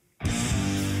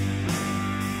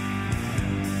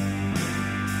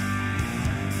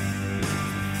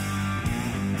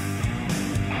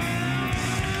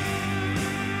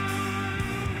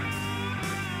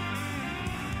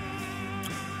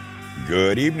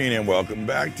Good evening and welcome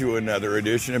back to another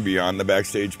edition of Beyond the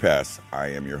Backstage Pass. I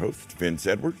am your host, Vince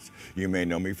Edwards. You may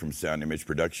know me from Sound Image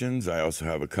Productions. I also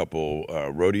have a couple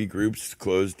roadie groups,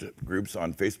 closed groups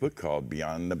on Facebook called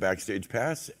Beyond the Backstage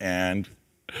Pass and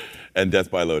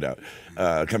Death by Loadout.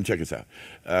 Come check us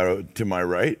out. To my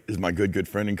right is my good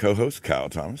friend and co-host, Kyle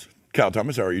Thomas. Kyle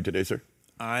Thomas, how are you today, sir?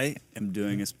 I am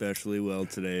doing especially well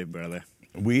today, brother.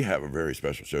 We have a very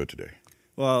special show today.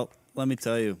 Well, let me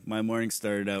tell you, my morning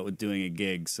started out with doing a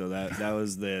gig, so that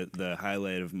was the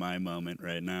highlight of my moment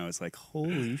right now. It's like,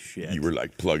 holy shit. You were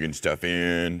like plugging stuff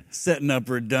in. Setting up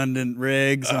redundant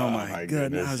rigs. Oh my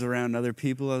goodness. I was around other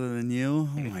people other than you.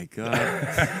 Oh my God.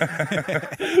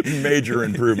 Major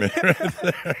improvement.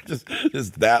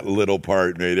 just that little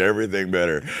part made everything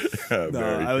better.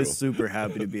 I was super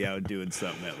happy to be out doing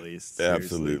something at least.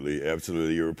 Seriously.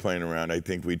 Absolutely. You were playing around. I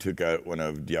think we took out one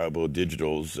of Diablo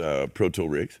Digital's Pro Tool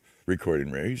rigs. Recording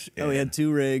rigs. We had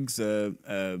two rigs,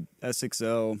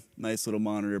 SXL, nice little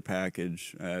monitor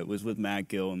package. It was with Matt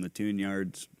Gill and the Tune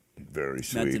Yards. Very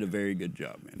sweet. Matt did a very good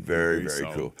job, man. Very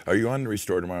cool. Are you on the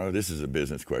Restore tomorrow? This is a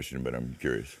business question, but I'm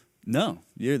curious. No,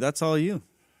 that's all you.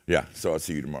 Yeah, so I'll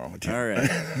see you tomorrow. All right.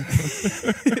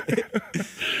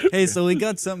 Hey, so we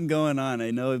got something going on.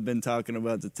 I know we've been talking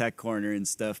about the tech corner and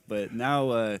stuff, but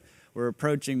now we're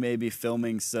approaching maybe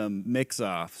filming some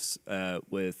mix-offs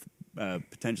with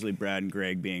potentially Brad and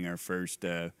Greg being our first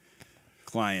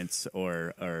clients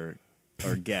or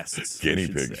guests. Guinea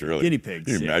pigs, really. Guinea pigs.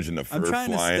 Can you imagine the fur I'm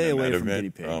trying flying to stay in away that from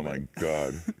event? guinea pig. Oh, my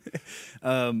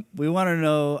God. We want to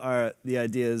know the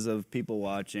ideas of people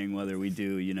watching, whether we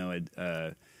do,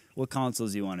 what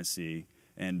consoles you want to see,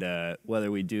 and whether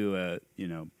we do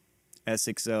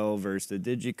SXL versus the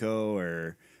Digico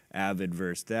or Avid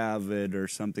versus Avid or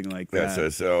something like that.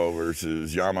 SSL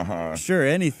versus Yamaha. Sure,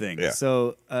 anything. Yeah.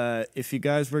 So if you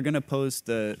guys, we're going to post,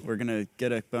 we're going to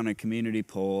get up on a community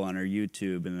poll on our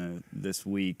YouTube this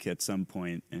week at some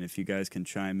point. And if you guys can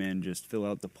chime in, just fill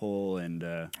out the poll and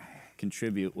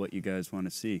contribute what you guys want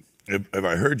to see. If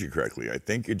I heard you correctly, I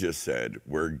think you just said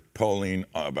we're polling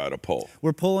about a poll.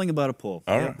 We're polling about a poll.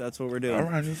 All Yep, right. That's what we're doing. All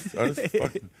right.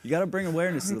 You got to bring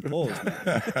awareness to the polls, man.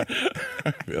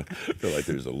 I feel like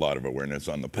there's a lot of awareness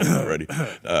on the poll already.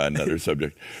 Another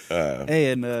subject.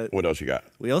 Hey, and what else you got?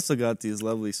 we also got these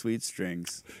lovely sweet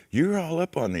strings. You're all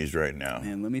up on these right now.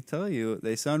 Man, let me tell you,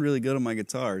 they sound really good on my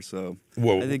guitar. So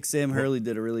Whoa. I think Sam Hurley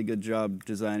did a really good job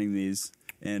designing these.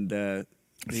 And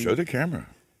Show the camera.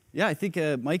 yeah, I think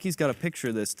Mikey's got a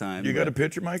picture this time. You got a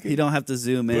picture, Mikey? You don't have to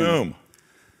zoom in. Boom.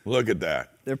 Look at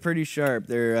that. They're pretty sharp.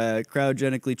 They're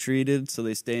cryogenically treated, so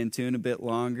they stay in tune a bit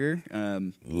longer. A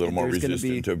little more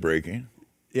resistant to breaking.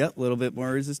 Yep, a little bit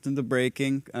more resistant to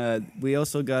breaking. We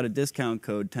also got a discount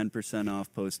code, 10%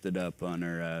 off, posted up on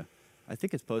our, I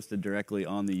think it's posted directly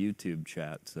on the YouTube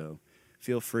chat, so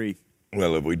feel free.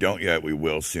 Well, if we don't yet, we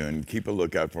will soon. Keep a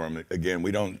lookout for them. Again,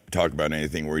 we don't talk about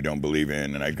anything we don't believe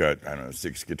in, and I got,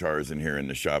 6 guitars in here in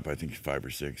the shop. I think 5 or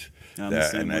 6.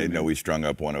 I know we strung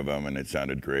up one of them, and it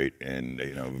sounded great, and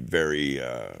very,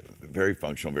 very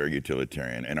functional, very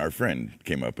utilitarian. And our friend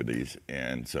came up with these,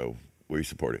 and so we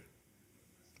support it.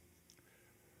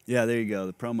 Yeah, there you go.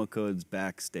 The promo code's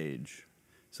Backstage.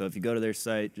 So if you go to their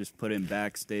site, just put in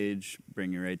Backstage,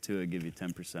 bring you right to it, give you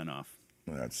 10% off.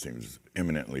 Well, that seems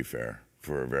eminently fair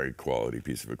for a very quality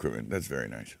piece of equipment. That's very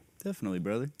nice. Definitely,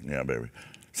 brother. Yeah, baby.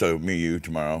 So me, you,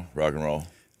 tomorrow, rock and roll,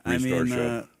 Restore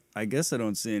show. I guess I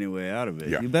don't see any way out of it.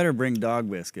 Yeah. You better bring dog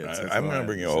biscuits. I'm going to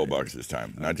bring you a whole box this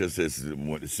time. Not just this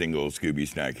single Scooby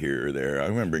snack here or there.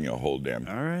 I'm going to bring you a whole damn,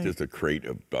 all right, just a crate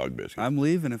of dog biscuits. I'm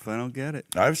leaving if I don't get it.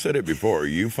 I've said it before.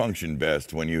 You function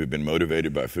best when you have been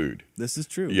motivated by food. This is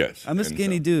true. Yes. I'm a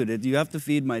skinny dude. You have to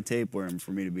feed my tapeworm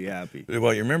for me to be happy.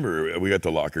 Well, you remember we got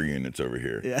the locker units over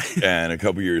here. Yeah. And a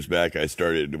couple years back,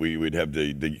 we would have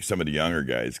some of the younger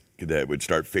guys that would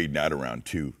start fading out around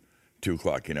 2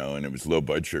 o'clock, and it was low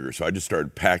blood sugar. So I just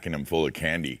started packing them full of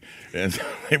candy. And so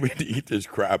they would eat this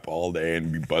crap all day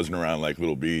and be buzzing around like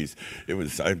little bees.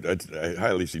 I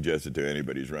highly suggest it to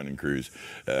anybody who's running crews.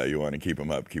 You want to keep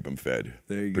them up, keep them fed.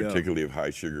 There you go. Particularly of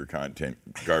high sugar content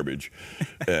garbage.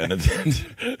 And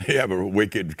they have a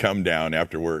wicked come down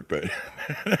after work, but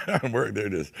on work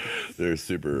they're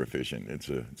super efficient. It's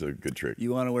a good trick.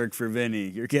 You want to work for Vinny,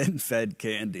 you're getting fed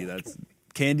candy. That's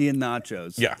candy and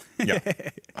nachos. Yeah.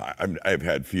 I've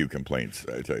had few complaints,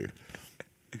 I tell you.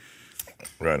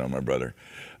 Right on, my brother.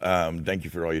 Thank you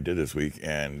for all you did this week,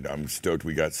 and I'm stoked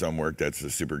we got some work. That's a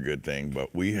super good thing,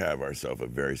 but we have ourselves a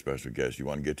very special guest. You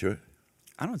want to get to it?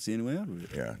 I don't see any way out of it.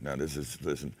 Yeah, no,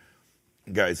 listen.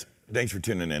 Guys, thanks for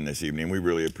tuning in this evening. We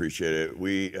really appreciate it.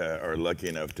 We are lucky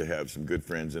enough to have some good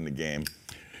friends in the game.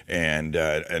 and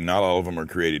not all of them are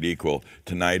created equal.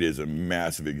 Tonight is a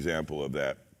massive example of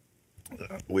that.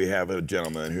 We have a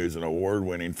gentleman who's an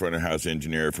award-winning front of house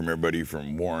engineer, from everybody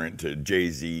from Warrant to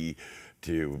Jay-Z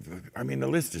to, I mean, the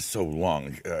list is so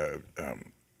long.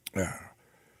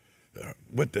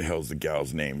 What the hell's the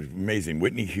gal's name? Amazing.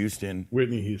 Whitney Houston.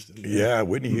 Whitney Houston. Yeah,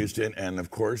 Whitney Houston. And of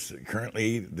course,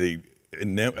 currently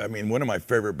one of my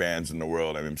favorite bands in the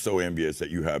world. I'm so envious that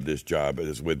you have this job.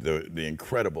 Is with the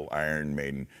incredible Iron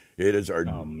Maiden. It is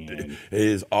it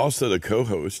is also the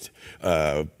co-host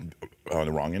on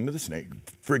the Wrong End of the Snake.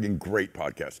 Friggin' great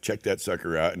podcast. Check that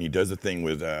sucker out. And he does a thing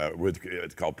with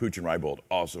it's called Pooch and Rybold.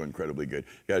 Also incredibly good.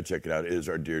 You gotta check it out. It is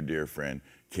our dear friend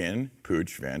Ken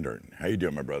Pooch Van Druten. How you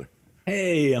doing, my brother?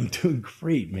 Hey, I'm doing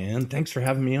great, man. Thanks for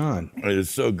having me on. It is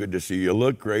so good to see you. You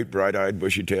look great, bright-eyed,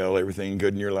 bushy tail. Everything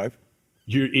good in your life?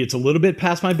 It's a little bit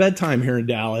past my bedtime here in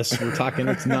Dallas. We're talking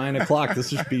it's 9 o'clock. This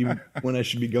should be when I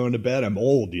should be going to bed. I'm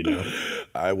old, you know.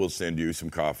 I will send you some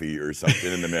coffee or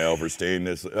something in the mail for staying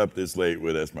up this late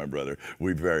with us, my brother.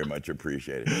 We very much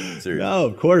appreciate it. Seriously. No,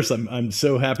 of course. I'm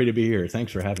so happy to be here.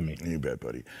 Thanks for having me. You bet,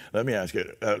 buddy. Let me ask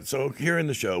you. So here in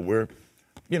the show, we're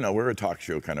a talk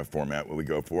show kind of format, what we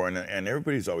go for, and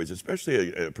everybody's always,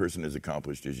 especially a person as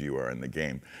accomplished as you are in the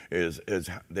game, is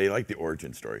they like the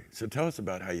origin story. So tell us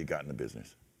about how you got in the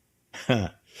business. I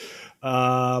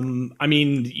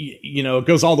mean, it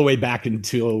goes all the way back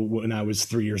until when I was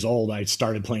 3 years old. I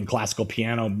started playing classical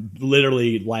piano.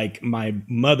 Literally, like, my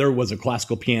mother was a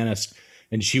classical pianist,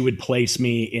 and she would place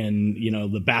me in,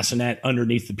 the bassinet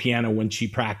underneath the piano when she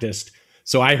practiced.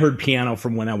 So I heard piano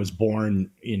from when I was born,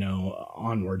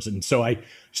 onwards. And so I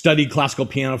studied classical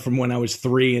piano from when I was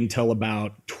 3 until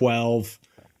about 12,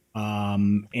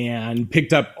 and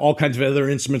picked up all kinds of other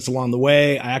instruments along the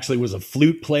way. I actually was a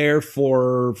flute player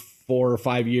for 4 or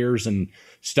 5 years and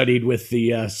studied with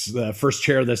the first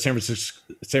chair of the San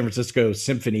Francisco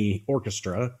Symphony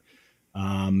Orchestra.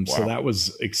 Wow. So that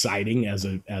was exciting as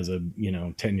a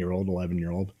 10-year-old,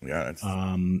 11-year-old. Yeah. That's...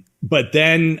 But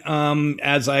then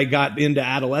as I got into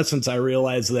adolescence, I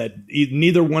realized that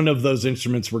neither one of those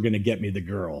instruments were going to get me the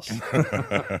girls.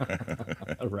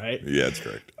 Right? Yeah, that's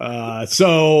correct.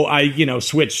 So I,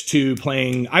 switched to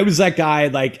playing. I was that guy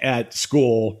like at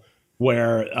school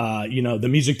where, the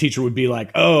music teacher would be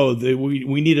like, oh,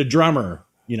 we need a drummer.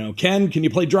 Ken, can you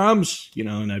play drums?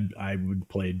 And I would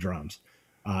play drums.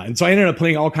 And so I ended up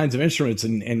playing all kinds of instruments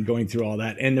and going through all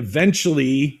that. And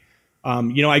eventually,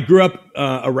 I grew up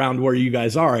around where you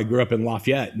guys are. I grew up in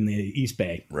Lafayette in the East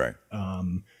Bay. Right.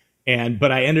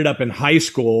 But I ended up in high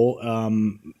school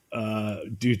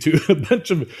due to a bunch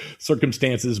of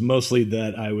circumstances, mostly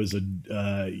that I was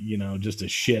just a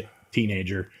shit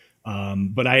teenager.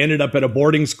 But I ended up at a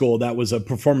boarding school that was a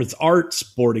performance arts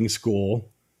boarding school.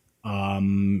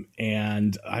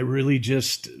 And I really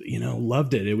just,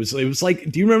 loved it. It was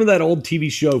like, do you remember that old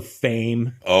TV show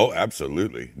Fame? Oh,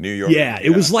 absolutely. New York. Yeah, it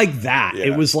was like that. Yeah.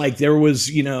 It was like there was,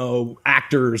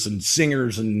 actors and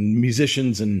singers and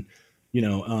musicians and,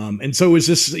 and so it was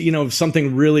just,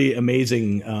 something really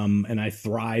amazing. And I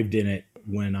thrived in it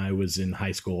when I was in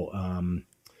high school.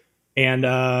 And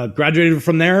graduated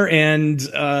from there and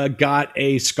got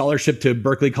a scholarship to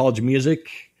Berklee College of Music.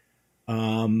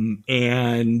 And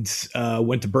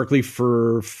went to Berklee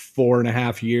for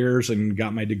 4.5 years and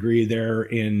got my degree there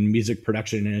in music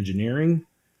production and engineering.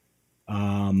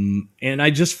 And I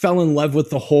just fell in love with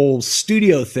the whole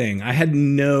studio thing. I had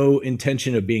no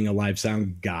intention of being a live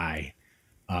sound guy.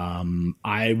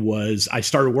 I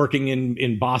started working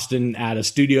in Boston at a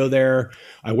studio there.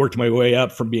 I worked my way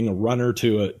up from being a runner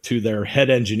to their head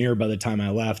engineer by the time I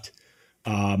left.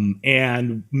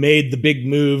 And made the big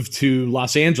move to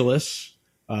Los Angeles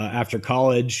after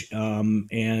college,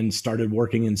 and started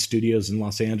working in studios in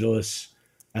Los Angeles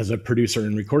as a producer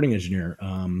and recording engineer,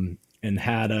 and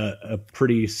had a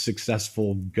pretty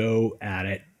successful go at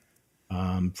it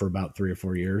for about 3 or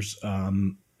 4 years.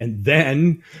 And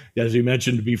then, as you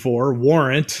mentioned before,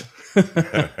 Warrant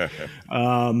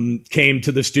came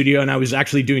to the studio, and I was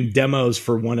actually doing demos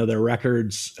for one of their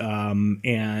records,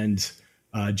 and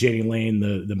Janie Lane,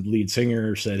 the lead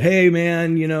singer, said, "Hey,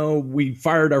 man, we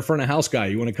fired our front of house guy.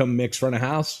 You want to come mix front of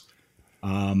house?"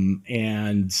 And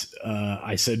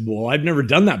I said, "Well, I've never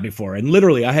done that before." And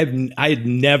literally, I had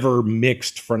never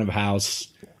mixed front of house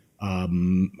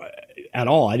at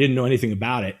all. I didn't know anything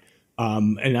about it.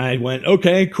 And I went,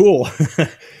 "Okay, cool."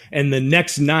 And the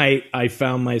next night, I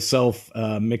found myself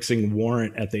mixing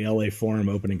Warrant at the LA Forum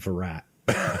opening for Rat.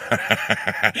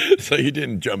 So you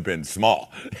didn't jump in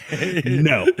small.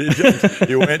 No.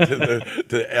 You went to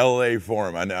the LA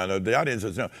Forum. I know the audience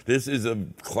doesn't know. This is a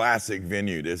classic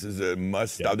venue. This is a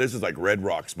must stop. This is like Red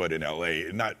Rocks, but in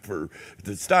LA. Not for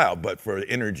the style, but for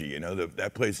energy. You know,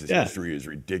 that place's history is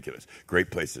ridiculous.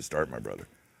 Great place to start, my brother.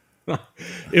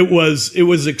 It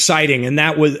was exciting, and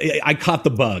I caught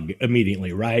the bug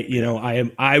immediately, right? You know,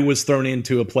 I was thrown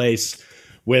into a place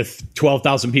with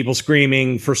 12,000 people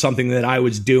screaming for something that I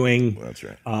was doing. Well, that's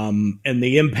right. And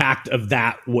the impact of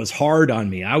that was hard on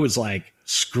me. I was like,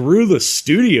 screw the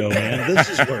studio, man. This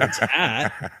is where it's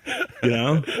at. You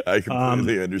know? I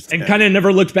completely understand. And kind of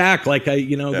never looked back. Like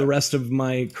the rest of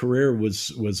my career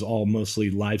was all mostly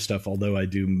live stuff, although I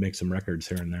do make some records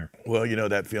here and there. Well, you know,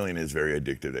 that feeling is very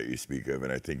addictive that you speak of,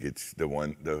 and I think it's the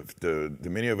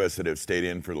many of us that have stayed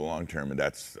in for the long term, and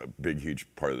that's a big, huge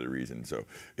part of the reason. So,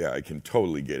 yeah, I can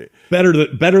totally get it.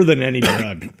 Better than any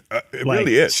drug. It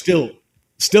really is.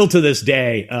 Still to this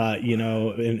day,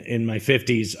 in my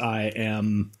 50s,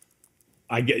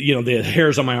 I get, the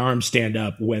hairs on my arms stand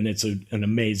up when it's an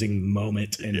amazing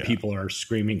moment and people are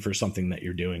screaming for something that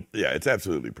you're doing. Yeah, it's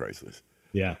absolutely priceless.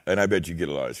 Yeah. And I bet you get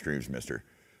a lot of screams, mister.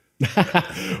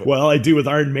 Well, I do with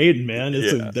Iron Maiden, man.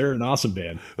 They're an awesome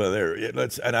band. Well,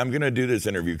 and I'm going to do this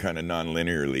interview kind of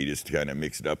non-linearly, just to kind of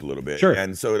mix it up a little bit. Sure.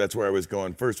 And so that's where I was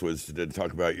going first, was to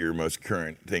talk about your most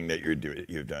current thing that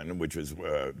you've done, which was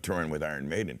touring with Iron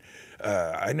Maiden.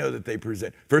 I know that they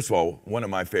present. First of all, one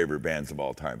of my favorite bands of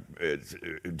all time. It's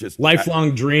just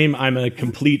lifelong dream. I'm a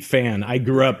complete fan. I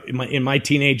grew up in my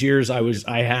teenage years.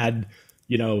 I had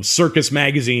Circus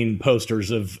Magazine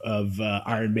posters of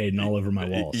Iron Maiden all over my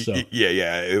walls. So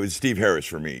yeah, it was Steve Harris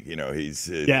for me. You know,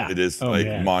 it is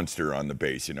monster on the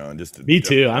bass. You know, and just me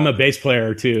too. I'm a bass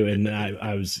player too, and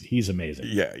he's amazing.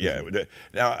 Yeah.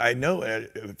 Now I know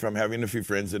from having a few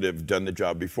friends that have done the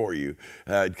job before you,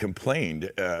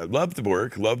 complained, loved the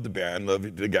work, loved the band,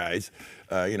 loved the guys.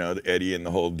 Eddie and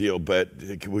the whole deal, but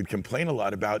would complain a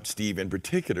lot about Steve in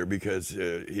particular because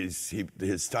his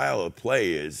style of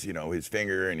play is, his finger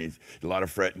and he's a lot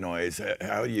of fret noise.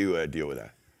 How do you deal with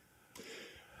that?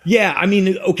 Yeah, I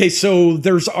mean, okay, so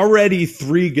there's already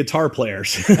 3 guitar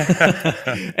players,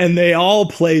 and they all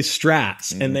play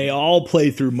Strats, and they all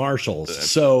play through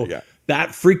Marshalls.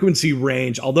 That frequency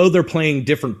range, although they're playing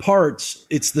different parts,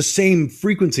 it's the same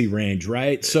frequency range,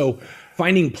 right? So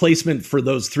finding placement for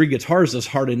those 3 guitars is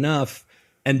hard enough.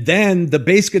 And then the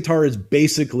bass guitar is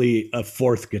basically a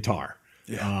 4th guitar.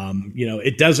 Yeah.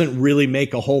 It doesn't really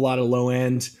make a whole lot of low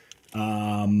end.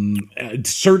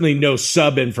 Certainly no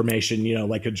sub information,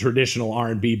 like a traditional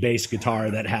R&B bass guitar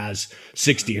that has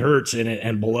 60 hertz in it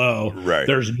and below. Right.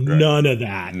 There's none of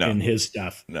that in his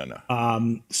stuff.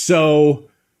 No. So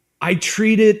I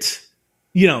treat it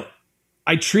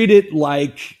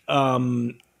like,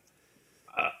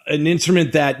 an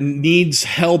instrument that needs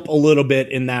help a little bit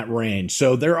in that range.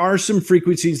 So there are some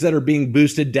frequencies that are being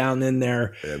boosted down in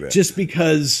there just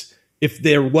because if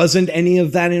there wasn't any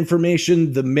of that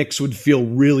information, the mix would feel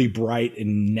really bright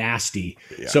and nasty.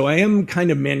 Yeah. So I am kind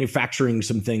of manufacturing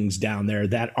some things down there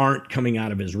that aren't coming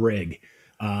out of his rig.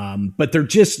 But they're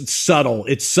just subtle.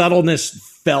 It's subtleness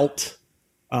felt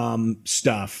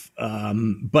stuff.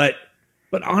 But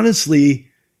honestly,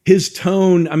 his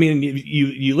tone, I mean,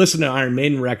 you listen to Iron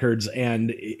Maiden records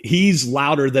and he's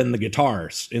louder than the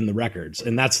guitars in the records.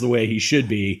 And that's the way he should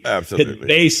be. Absolutely. The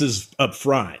bass is up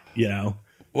front, Well,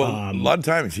 a lot of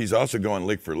times he's also going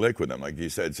lick for lick with them, like you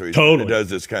said. So he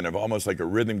does this kind of almost like a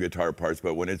rhythm guitar parts,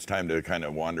 but when it's time to kind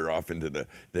of wander off into the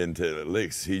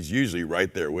licks, he's usually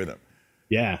right there with them.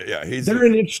 Yeah. Yeah. They're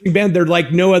an interesting band. They're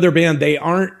like no other band.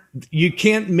 You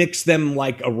can't mix them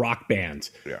like a rock band.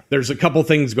 Yeah. There's a couple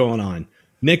things going on.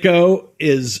 Nico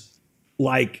is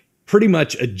like pretty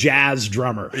much a jazz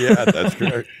drummer. Yeah, that's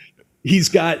correct. He's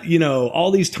got, all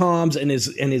these toms and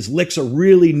his licks are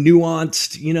really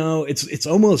nuanced, it's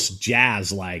almost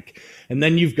jazz like. And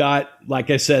then you've got,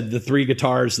 like I said, the 3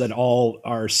 guitars that all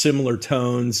are similar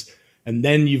tones. And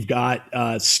then you've got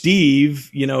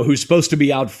Steve, who's supposed to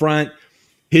be out front.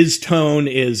 His tone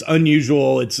is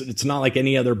unusual. It's not like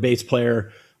any other bass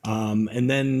player. And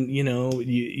then,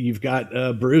 you've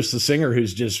got Bruce, the singer,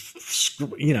 who's just,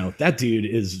 that dude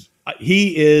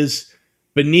is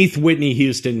beneath Whitney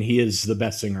Houston. He is the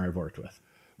best singer I've worked with.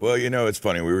 Well, it's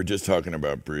funny. We were just talking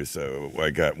about Bruce. I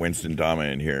got Winston Dama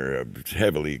in here, a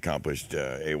heavily accomplished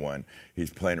A1. He's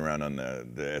playing around on the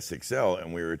SXL,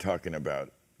 and we were talking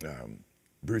about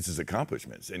Bruce's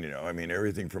accomplishments. And, I mean,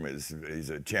 everything from he's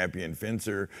a champion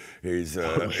fencer. He's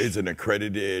an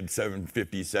accredited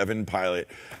 757 pilot.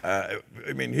 I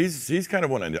mean, he's kind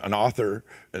of an author,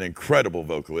 an incredible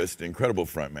vocalist, incredible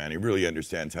frontman. He really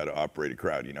understands how to operate a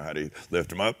crowd, how to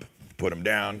lift them up, put them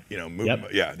down, move them.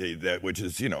 Yeah, that, which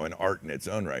is, an art in its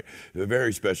own right. A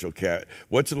very special cat.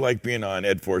 What's it like being on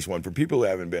Ed Force One? For people who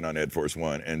haven't been on Ed Force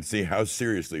One and see how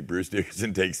seriously Bruce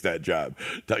Dickinson takes that job.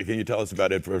 Can you tell us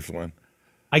about Ed Force One?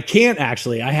 I can't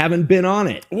actually. I haven't been on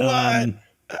it. What?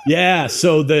 Yeah.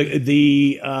 So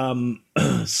the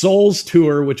Souls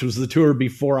tour, which was the tour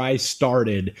before I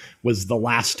started, was the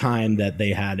last time that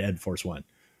they had Ed Force One.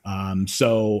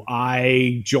 So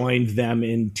I joined them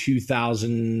in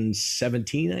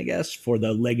 2017, I guess, for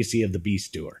the Legacy of the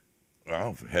Beast tour.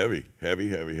 Wow, heavy.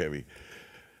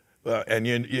 And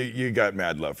you got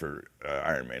mad love for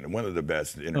Iron Maiden, one of the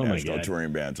best international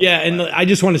touring bands. Yeah, and I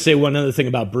just want to say one other thing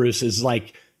about Bruce is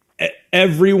like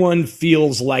everyone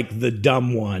feels like the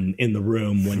dumb one in the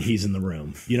room when he's in the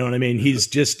room. You know what I mean?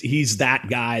 He's that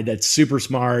guy that's super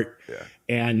smart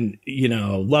and,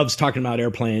 loves talking about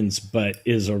airplanes, but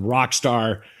is a rock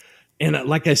star. And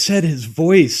like I said, his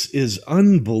voice is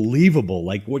unbelievable.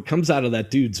 Like what comes out of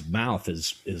that dude's mouth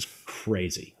is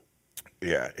crazy.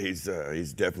 Yeah, he's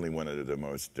definitely one of the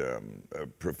most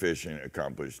proficient,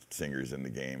 accomplished singers in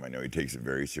the game. I know he takes it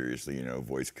very seriously,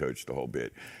 voice coach the whole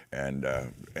bit, and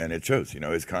it shows.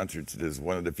 His concerts is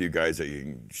one of the few guys that you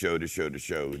can show to show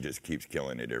who just keeps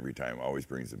killing it every time. Always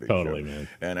brings a big show. Man.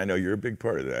 And I know you're a big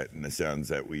part of that, and the sounds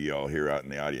that we all hear out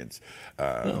in the audience.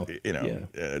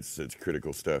 It's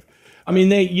critical stuff. I mean,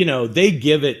 they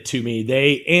give it to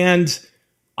me. And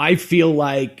I feel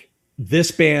like.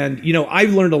 This band, I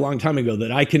learned a long time ago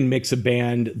that I can mix a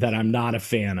band that I'm not a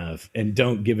fan of and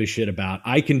don't give a shit about.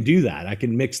 I can do that. I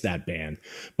can mix that band.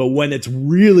 But when it's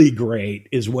really great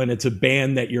is when it's a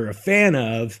band that you're a fan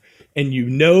of and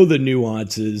the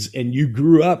nuances and you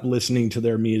grew up listening to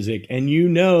their music and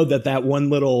that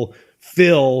one little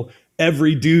fill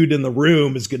every dude in the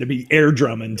room is going to be air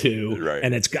drumming to, right.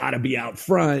 And it's got to be out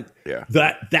front. Yeah.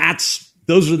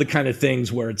 Those are the kind of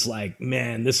things where it's like,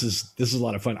 man, this is a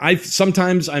lot of fun.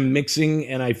 Sometimes I'm mixing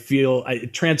and I feel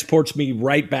it transports me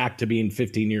right back to being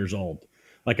 15 years old.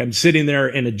 Like I'm sitting there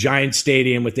in a giant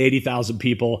stadium with 80,000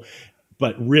 people,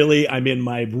 but really I'm in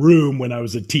my room when I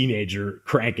was a teenager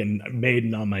cranking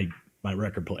Maiden on my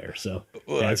record player. So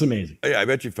it's amazing. I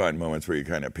bet you find moments where you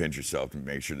kind of pinch yourself and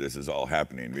make sure this is all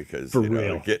happening because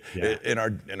real. In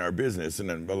our business, and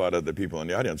then a lot of the people in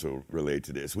the audience will relate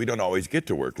to this. We don't always get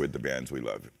to work with the bands we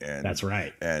love, and that's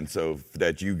right. And so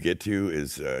that you get to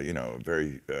is a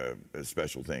very a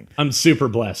special thing. I'm super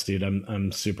blessed, dude.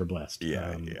 I'm super blessed.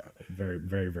 Yeah. Very,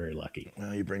 very, very lucky.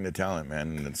 Well, you bring the talent,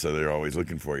 man, and so they're always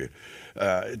looking for you.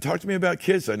 Talk to me about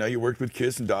Kiss. I know you worked with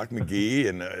Kiss and Doc McGee,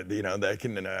 and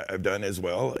that I've done as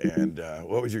well. And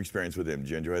what was your experience with him? Did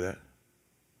you enjoy that?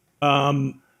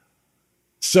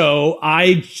 So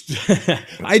I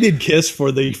did Kiss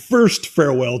for the first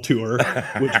farewell tour,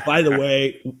 which, by the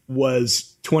way,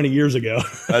 was 20 years ago.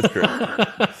 That's great.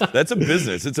 That's a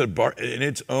business. It's a bar in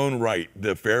its own right.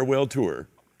 The farewell tour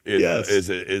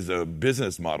is a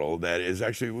business model that is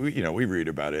actually we read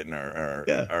about it in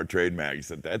our trade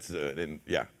mags.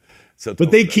 So,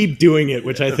 but they keep doing it,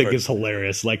 which I think is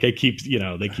hilarious. Like they keep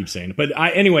saying it. But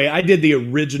I did the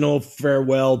original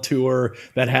farewell tour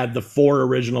that had the 4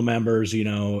 original members,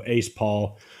 Ace,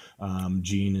 Paul,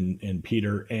 Gene, and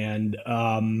Peter. And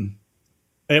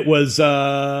it was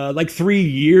like 3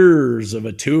 years of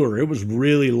a tour. It was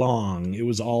really long. It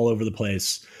was all over the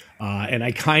place. And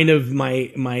I kind of,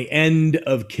 my end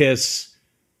of Kiss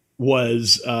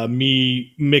was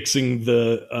me mixing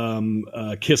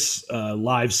the Kiss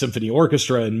live symphony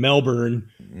orchestra in Melbourne,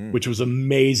 which was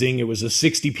amazing. It was a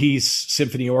 60-piece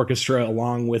symphony orchestra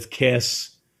along with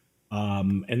Kiss.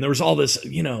 And there was all this,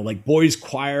 like boys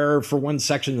choir for one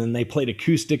section, and they played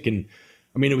acoustic. And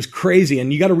I mean, it was crazy.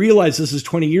 And you got to realize this is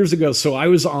 20 years ago. So I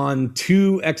was on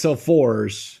 2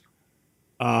 XL4s.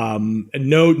 And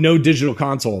no digital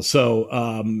console. So,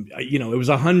 it was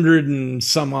 100 and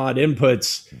some odd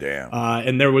inputs. Damn.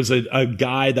 And there was a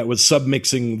guy that was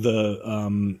submixing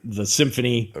the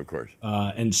symphony, of course,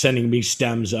 and sending me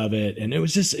stems of it. And it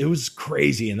was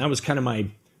crazy. And that was kind of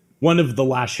one of the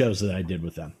last shows that I did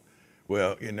with them.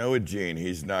 Well, with Gene,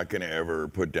 he's not going to ever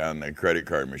put down the credit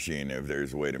card machine if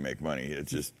there's a way to make money.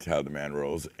 It's just how the man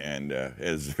rolls, and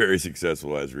is very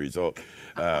successful as a result.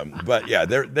 But yeah,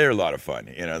 they're a lot of fun.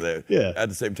 At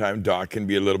the same time, Doc can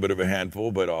be a little bit of a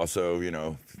handful, but also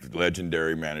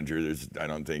legendary manager. I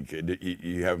don't think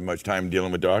you have much time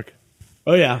dealing with Doc.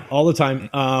 Oh yeah, all the time.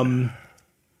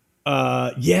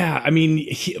 Yeah, I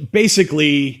mean,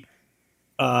 basically,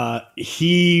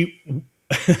 he.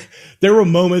 There were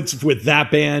moments with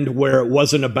that band where it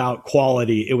wasn't about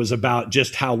quality; it was about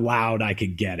just how loud I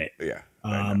could get it. Yeah.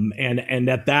 And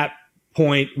at that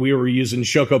point, we were using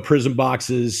Shoko prison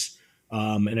boxes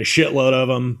and a shitload of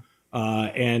them.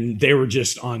 And they were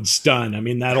just on stun. I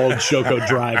mean, that old Shoko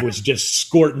drive was just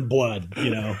squirting blood,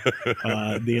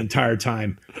 the entire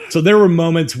time. So there were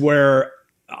moments where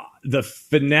the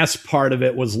finesse part of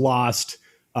it was lost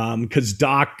because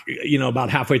Doc, about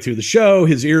halfway through the show,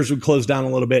 his ears would close down a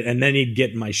little bit, and then he'd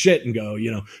get in my shit and go,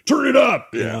 turn it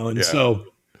up, so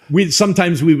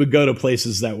sometimes we would go to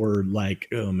places that were like,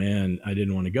 oh man, I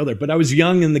didn't want to go there, but I was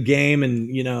young in the game, and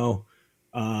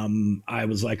I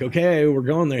was like, okay, we're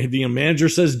going there. The manager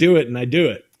says do it, and I do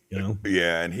it.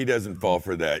 Yeah, and he doesn't fall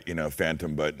for that,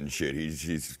 phantom button shit.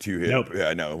 He's too hip. Nope. Yeah,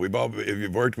 I know. If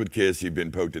you've worked with Kiss, you've been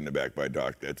poked in the back by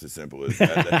Doc. That's as simple as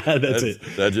that. That's it.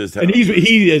 That's just how. And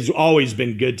he has always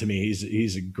been good to me.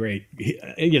 He's a great,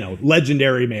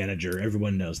 legendary manager.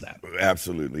 Everyone knows that.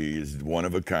 Absolutely, he's one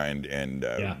of a kind and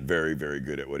very, very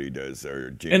good at what he does.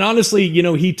 And honestly,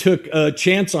 he took a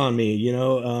chance on me.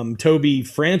 Toby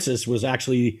Francis was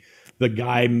actually the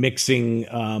guy mixing,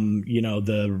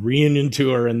 the reunion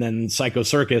tour and then Psycho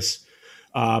Circus.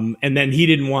 And then he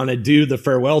didn't want to do the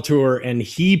farewell tour, and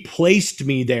he placed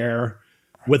me there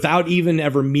without even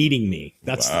ever meeting me.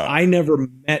 I never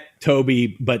met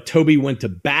Toby, but Toby went to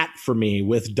bat for me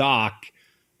with Doc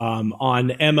on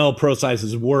ML Pro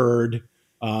Size's Word.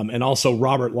 And also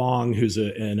Robert Long, who's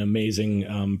an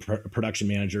amazing production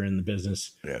manager in the business.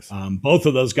 Yes. Both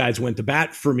of those guys went to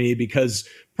bat for me because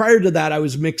prior to that, I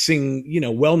was mixing,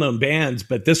 well-known bands,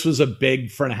 but this was a big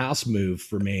front of house move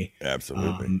for me.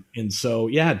 Absolutely. And so,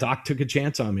 Doc took a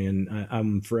chance on me, and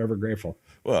I'm forever grateful.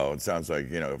 Well, it sounds like,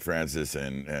 Francis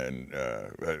and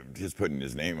just putting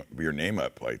your name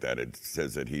up like that, it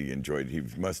says that he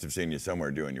must have seen you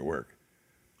somewhere doing your work.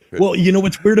 Well,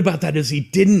 what's weird about that is he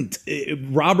didn't.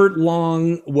 Robert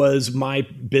Long was my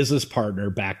business partner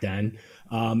back then,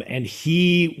 and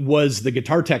he was the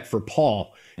guitar tech for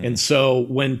Paul. Mm-hmm. And so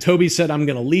when Toby said, I'm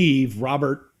going to leave,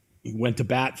 Robert went to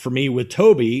bat for me with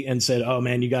Toby and said, oh,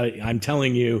 man, I'm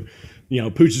telling you,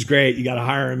 Pooch is great. You got to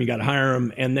hire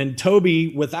him. And then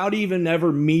Toby, without even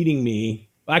ever meeting me,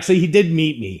 actually, he did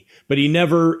meet me, but he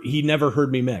never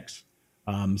heard me mix.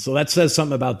 So that says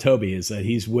something about Toby, is that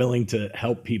he's willing to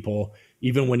help people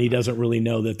even when he doesn't really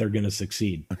know that they're going to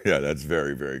succeed. Yeah, that's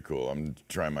very, very cool. I'm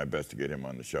trying my best to get him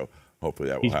on the show. Hopefully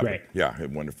that will happen. Great. Yeah, a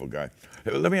wonderful guy.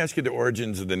 Let me ask you the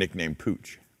origins of the nickname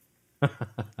Pooch.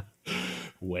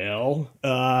 Well,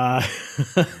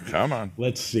 come on.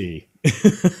 Let's see.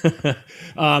 It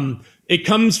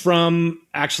comes from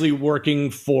actually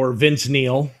working for Vince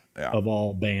Neil, of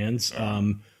all bands.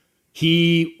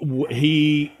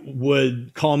 He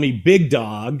would call me Big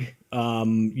Dog,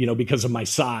 because of my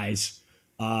size.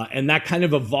 And that kind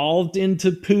of evolved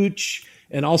into Pooch.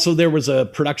 And also there was a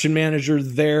production manager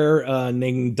there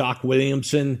named Doc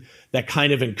Williamson that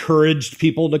kind of encouraged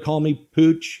people to call me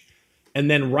Pooch. And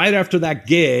then right after that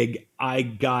gig, I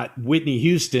got Whitney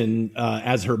Houston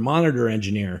as her monitor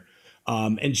engineer.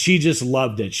 And she just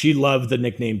loved it. She loved the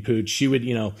nickname Pooch. She would,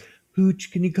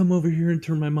 Pooch, can you come over here and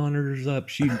turn my monitors up?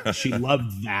 She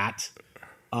loved that.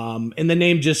 And the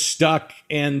name just stuck.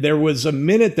 And there was a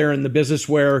minute there in the business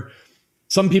where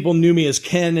some people knew me as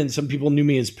Ken and some people knew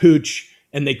me as Pooch,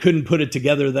 and they couldn't put it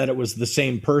together that it was the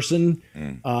same person.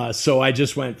 So I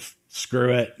just went,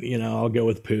 screw it, I'll go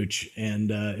with Pooch. And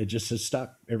it just has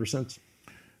stuck ever since.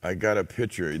 I got a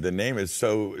picture. The name is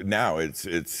now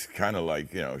it's kind of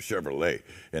like, Chevrolet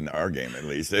in our game, at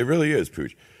least. It really is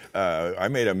Pooch. I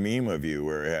made a meme of you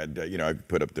where it had, I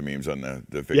put up the memes on the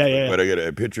Facebook, yeah. But I got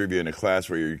a picture of you in a class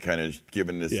where you're kind of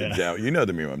giving this example. You know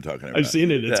the meme I'm talking about. I've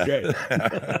seen it. It's great.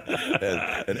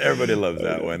 and everybody loves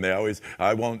that one.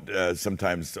 I won't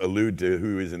sometimes allude to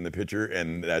who is in the picture,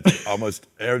 and that's almost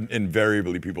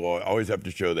invariably people always have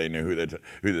to show they know who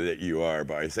that you are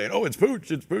by saying, oh, it's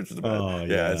Pooch. It's Pooch. Oh,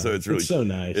 yeah. So it's really so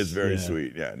nice. It's very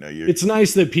sweet. Yeah. No, it's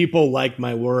nice that people like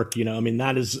my work.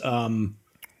 That is,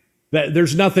 that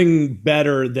there's nothing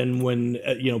better than when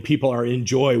people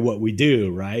enjoy what we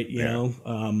do, right?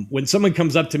 When someone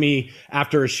comes up to me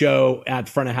after a show at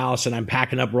front of house and I'm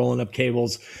packing up, rolling up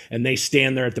cables, and they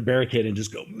stand there at the barricade and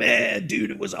just go, man,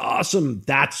 dude, it was awesome.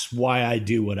 That's why I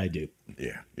do what I do.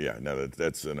 Yeah. No,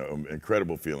 that's an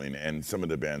incredible feeling. And some of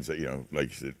the bands that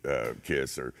like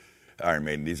Kiss or Iron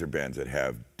Maiden, these are bands that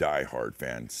have diehard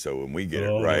fans. So when we get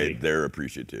it right, they're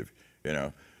appreciative.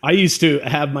 I used to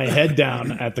have my head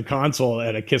down at the console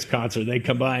at a Kiss concert. They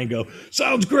come by and go,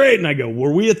 "Sounds great," and I go,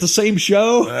 "Were we at the same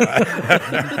show?"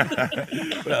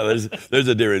 Well, there's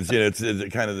a difference. It's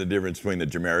kind of the difference between the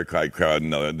Jamiroquai crowd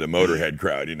and the Motorhead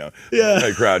crowd.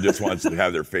 That crowd just wants to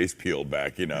have their face peeled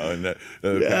back. And kind of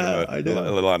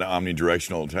a lot of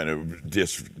omnidirectional kind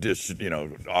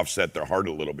of offset their heart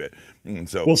a little bit. And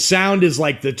so, well, sound is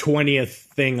like the 20th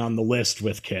thing on the list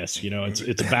with Kiss.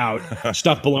 It's about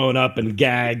stuff blowing up and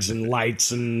gags and lights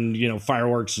and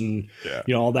fireworks and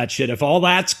all that shit. If all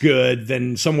that's good,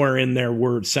 then somewhere in there,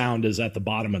 word sound is at the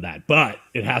bottom of that. But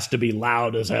it has to be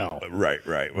loud as hell. Right.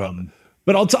 Well,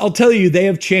 but I'll tell you, they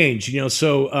have changed.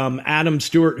 So Adam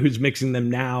Stewart, who's mixing them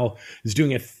now, is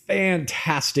doing a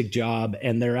fantastic job,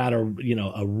 and they're at a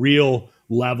real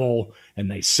level, and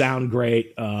they sound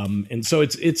great. And so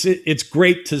it's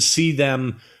great to see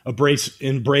them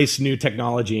embrace new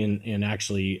technology and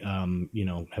actually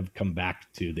have come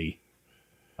back to the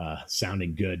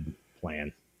sounding good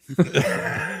plan.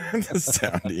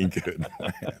 Sounding good.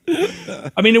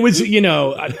 I mean, it was,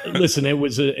 listen, it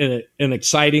was an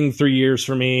exciting 3 years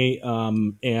for me.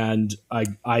 And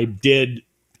I did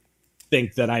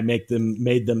think that I made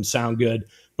them sound good,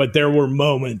 but there were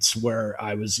moments where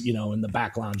I was, in the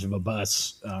back lounge of a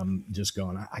bus, just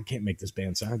going, I can't make this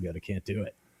band sound good. I can't do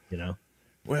it,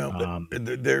 Well,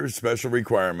 their special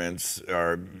requirements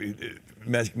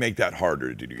make that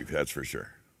harder to do. That's for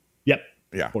sure. Yep.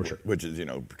 Yeah, for sure. Which is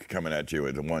coming at you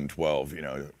with a 112,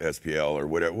 SPL or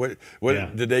whatever.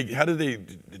 What did they? How do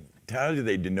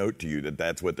they denote to you that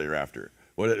that's what they're after?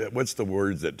 What's the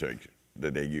words that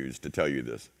they use to tell you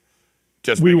this?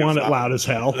 Just we want it loud as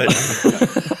hell.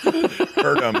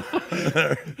 Heard them.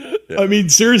 I mean,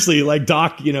 seriously, like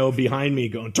Doc, behind me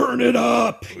going, "Turn it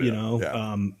up,"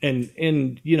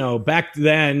 and back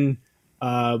then,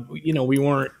 we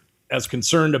weren't as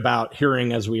concerned about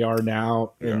hearing as we are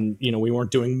now. And, we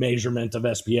weren't doing measurement of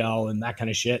SPL and that kind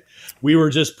of shit. We were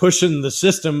just pushing the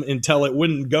system until it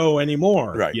wouldn't go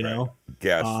anymore, right.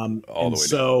 Gas all the way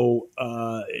so,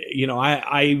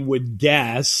 I would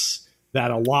guess that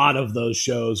a lot of those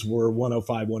shows were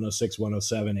 105, 106,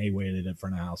 107, A-weighted in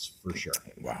front of house for sure.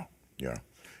 Wow. Yeah.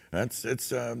 That's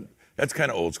kind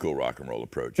of old school rock and roll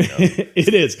approach.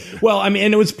 It is. Well, I mean,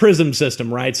 and it was Prism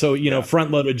system, right? So,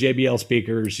 front loaded JBL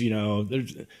speakers,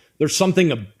 there's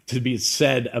something to be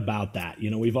said about that.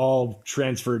 We've all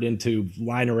transferred into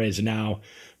line arrays now,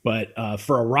 but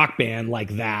for a rock band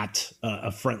like that,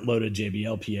 a front loaded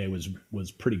JBL PA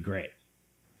was pretty great.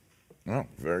 Oh,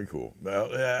 very cool.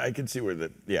 Well, I can see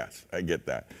yes, I get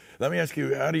that. Let me ask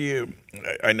you,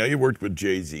 I know you worked with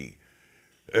Jay-Z.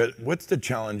 What's the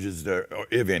challenges,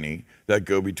 if any, that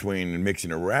go between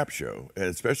mixing a rap show, and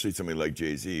especially somebody like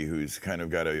Jay-Z, who's kind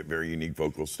of got a very unique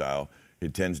vocal style? He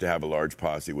tends to have a large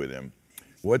posse with him.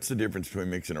 What's the difference between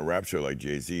mixing a rap show like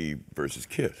Jay-Z versus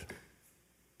Kiss?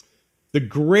 The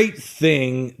great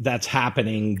thing that's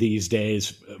happening these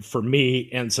days for me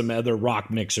and some other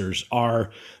rock mixers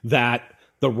are that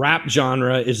the rap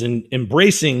genre is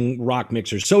embracing rock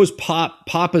mixers. So is pop.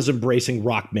 Pop is embracing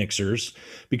rock mixers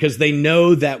because they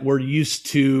know that we're used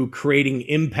to creating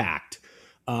impact.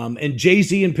 And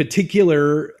Jay-Z in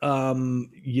particular,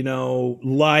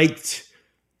 liked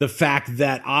the fact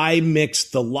that I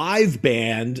mixed the live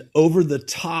band over the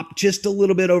top, just a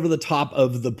little bit over the top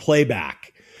of the playback.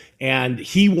 And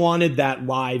he wanted that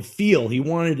live feel. He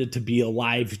wanted it to be a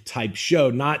live type show,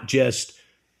 not just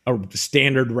a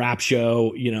standard rap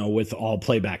show, with all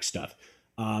playback stuff.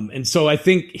 And so I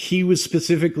think he was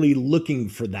specifically looking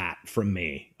for that from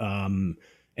me. And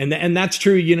that's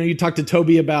true. You talk to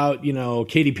Toby about,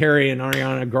 Katy Perry and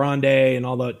Ariana Grande and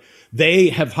all that. They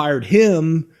have hired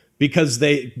him because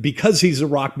he's a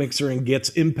rock mixer and gets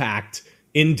impact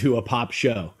into a pop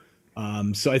show.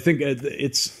 So I think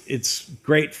it's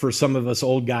great for some of us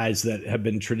old guys that have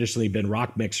traditionally been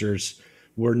rock mixers.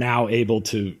 We're now able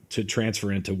to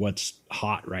transfer into what's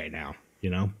hot right now,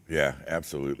 Yeah,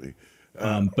 absolutely.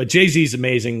 But Jay-Z's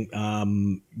amazing.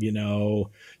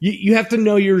 You have to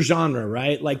know your genre,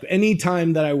 right? Like any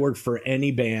time that I work for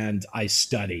any band, I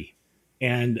study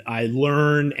and I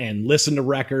learn and listen to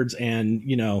records, and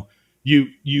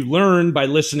you learn by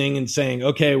listening and saying,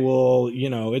 okay, well,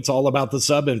 it's all about the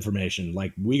sub information.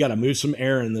 Like we got to move some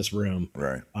air in this room.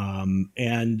 Right.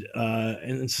 And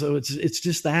so it's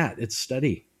just that it's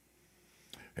study.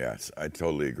 Yes, I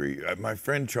totally agree. My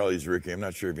friend Charlie Zericki, I'm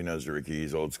not sure if he knows Zericki.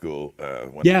 He's old school.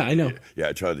 I know.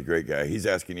 Yeah, Charlie's a great guy. He's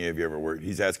asking you, have you ever worked?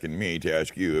 He's asking me to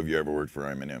ask you, have you ever worked for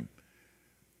Eminem?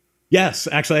 Yes,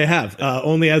 actually I have,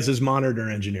 only as his monitor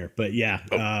engineer, but yeah,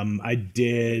 I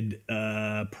did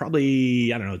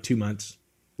probably, 2 months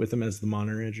with him as the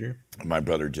monitor engineer. My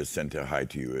brother just sent a hi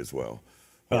to you as well.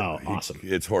 Oh, awesome.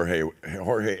 It's Jorge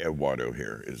Eduardo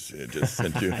here. It just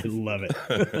sent you. I love it.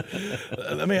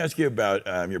 Let me ask you about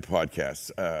your podcast.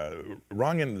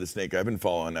 Wrong End of the Snake. I've been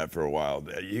following that for a while.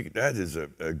 That is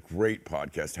a great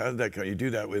podcast. How did that come? You do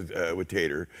that with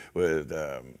Tater, with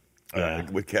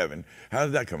Kevin. How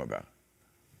did that come about?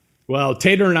 Well,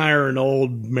 Tater and I are an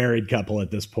old married couple at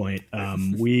this point.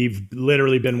 We've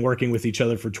literally been working with each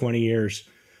other for 20 years.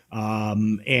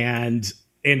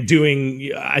 And doing,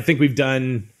 I think we've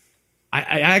done,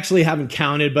 I actually haven't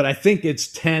counted, but I think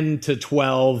it's 10 to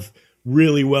 12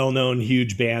 really well-known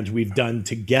huge bands we've done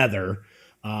together.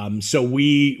 So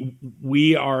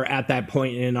we are at that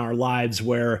point in our lives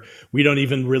where we don't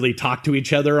even really talk to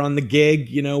each other on the gig.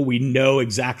 You know, we know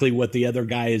exactly what the other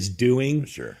guy is doing.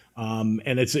 Sure. And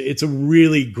it's a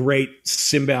really great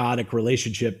symbiotic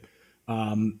relationship.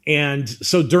 And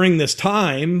so during this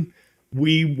time,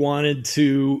 we wanted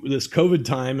to, this COVID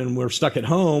time, and we're stuck at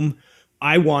home.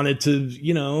 I wanted to,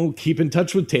 you know, keep in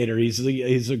touch with Tater.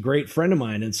 He's a great friend of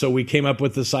mine. And so we came up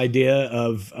with this idea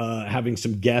of having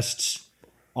some guests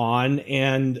on,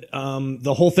 and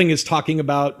the whole thing is talking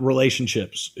about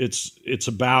relationships. It's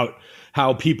about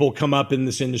how people come up in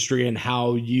this industry and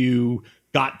how you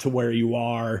got to where you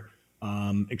are,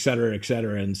 et cetera, et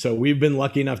cetera. And so we've been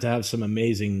lucky enough to have some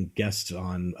amazing guests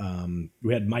on.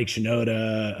 We had Mike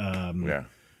Shinoda,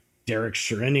 Derek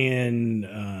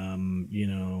Sherinian, you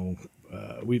know,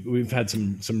 we've had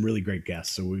some really great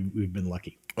guests. So we've been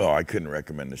lucky. Oh, I couldn't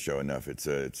recommend the show enough. It's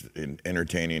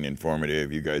entertaining,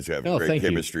 informative. You guys have great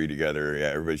chemistry together. Yeah,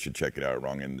 everybody should check it out.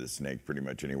 Wrong End of the Snake, pretty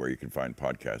much anywhere you can find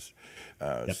podcasts.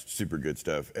 Super good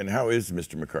stuff. And how is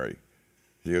Mr. McCarty?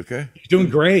 Is he okay? He's doing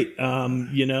great.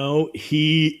 You know,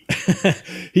 he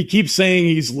he keeps saying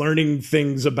he's learning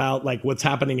things about like what's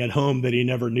happening at home that he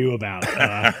never knew about.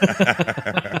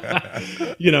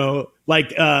 You know,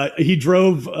 like he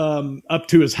drove up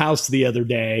to his house the other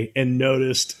day and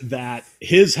noticed that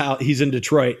his house, he's in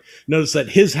Detroit, noticed that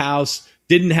his house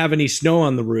didn't have any snow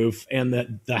on the roof and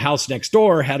that the house next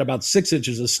door had about 6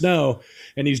 inches of snow.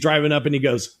 And he's driving up and he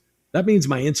goes, "That means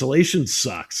my insulation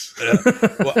sucks." Or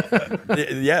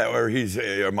he's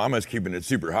Mama's keeping it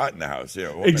super hot in the house. You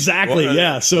know, exactly.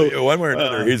 So one way or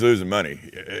another, he's losing money.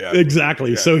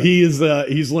 Exactly. Yeah. So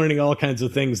he's learning all kinds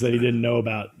of things that he didn't know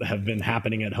about have been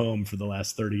happening at home for the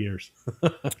last 30 years.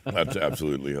 That's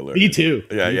absolutely hilarious. Me too.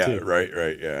 Me too.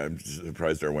 Right. Yeah, I'm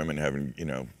surprised our women haven't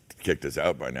kicked us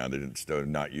out by now. They're still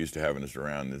not used to having us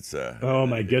around. It's oh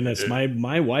my goodness.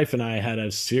 My wife and I had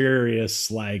a serious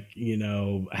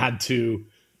had to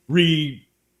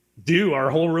redo our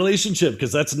whole relationship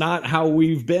because that's not how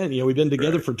we've been. We've been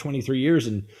together for 23 years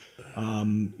and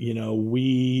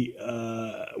we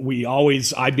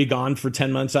always, I'd be gone for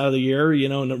 10 months out of the year,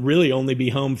 and really only be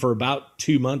home for about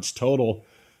 2 months total.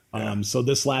 So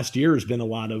this last year has been a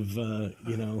lot of,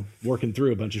 working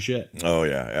through a bunch of shit. Oh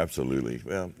yeah, absolutely.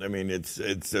 Well, I mean, it's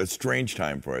a strange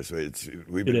time for us.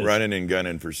 We've been running and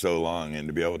gunning for so long, and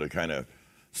to be able to kind of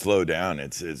slow down,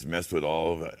 it's messed with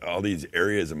all these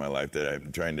areas of my life that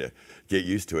I'm trying to get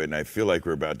used to it. And I feel like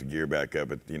we're about to gear back up.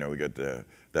 But we got that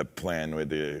plan with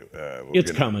the.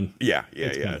 It's coming. Yeah.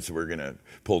 So we're gonna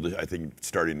pull. I think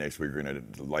starting next week, we're gonna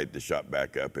light the shop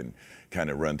back up and kind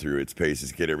of run through its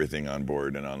paces, get everything on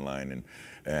board and online,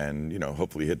 and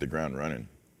hopefully hit the ground running.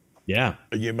 Yeah.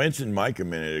 You mentioned Mike a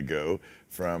minute ago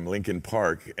from Linkin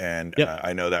Park, and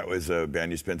I know that was a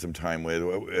band you spent some time with.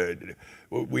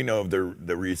 We know of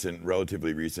the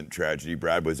relatively recent tragedy.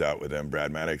 Brad was out with them.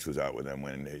 Brad Maddox was out with them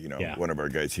when one of our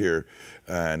guys here,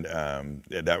 and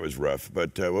that was rough.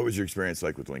 But what was your experience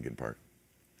like with Linkin Park?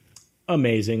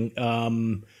 Amazing.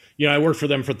 I worked for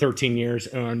them for 13 years,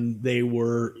 and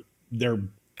they're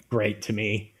great to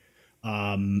me.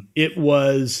 It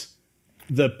was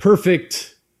the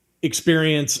perfect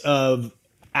experience of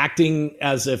acting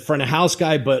as a front of house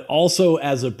guy, but also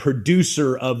as a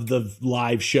producer of the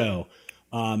live show.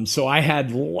 So I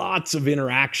had lots of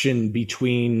interaction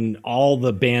between all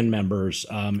the band members.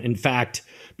 In fact,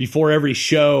 before every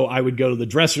show, I would go to the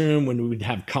dressing room when we would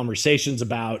have conversations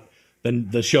about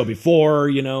the show before,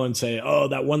 and say, "Oh,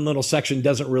 that one little section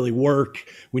doesn't really work.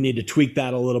 We need to tweak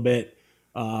that a little bit."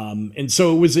 And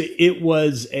so it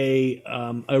was a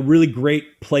really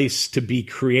great place to be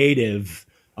creative,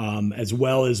 as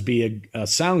well as be a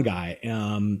sound guy.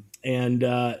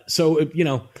 So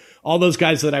all those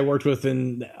guys that I worked with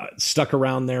and stuck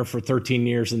around there for 13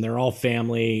 years, and they're all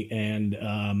family. And,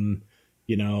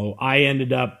 I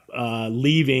ended up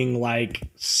leaving like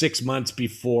 6 months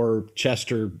before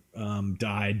Chester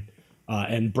died,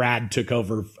 and Brad took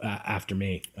over after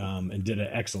me and did an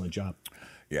excellent job.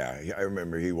 Yeah, I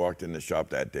remember he walked in the shop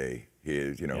that day. He,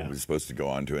 was supposed to go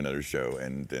on to another show,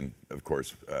 and then, of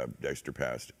course, Dexter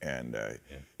passed. And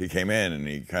he came in, and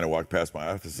he kind of walked past my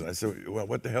office, and I said, "Well,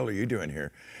 what the hell are you doing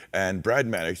here?" And Brad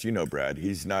Maddox, you know Brad,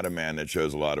 he's not a man that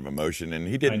shows a lot of emotion, and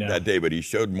he didn't that day, but he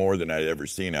showed more than I'd ever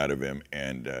seen out of him.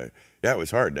 And it was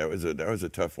hard. That was a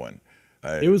tough one.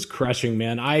 It was crushing,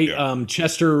 man.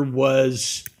 Chester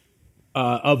was.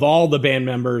 Of all the band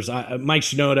members, Mike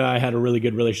Shinoda, I had a really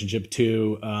good relationship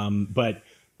too.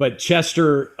 But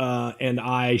Chester and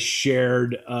I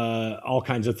shared all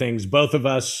kinds of things. Both of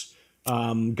us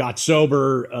got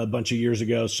sober a bunch of years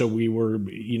ago, so we were,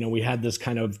 we had this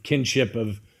kind of kinship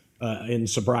of in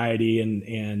sobriety,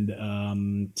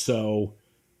 and so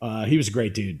he was a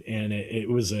great dude, and it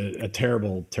was a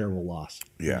terrible, terrible loss.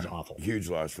 Yeah, it was awful. Huge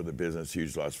loss for the business,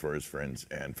 huge loss for his friends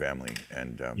and family,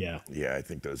 and I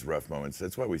think those rough moments.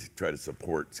 That's why we try to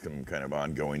support some kind of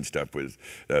ongoing stuff with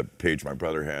Paige, my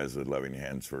brother, has with Loving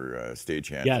Hands for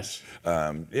Stagehands. Yes,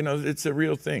 it's a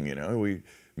real thing.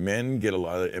 Men get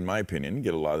in my opinion,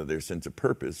 get a lot of their sense of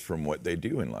purpose from what they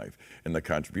do in life and the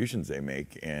contributions they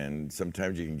make. And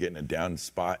sometimes you can get in a down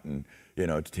spot and,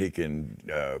 to take in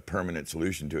a permanent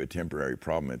solution to a temporary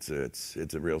problem. It's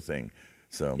a real thing.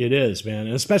 So it is, man.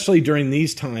 And especially during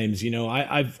these times,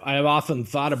 I've often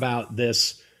thought about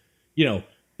this,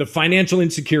 the financial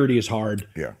insecurity is hard.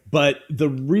 Yeah. But the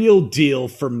real deal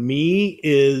for me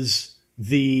is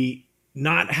the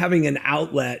not having an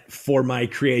outlet for my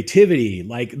creativity.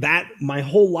 Like that, my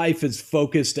whole life is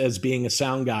focused as being a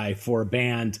sound guy for a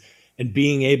band and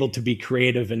being able to be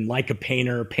creative and, like a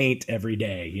painter, paint every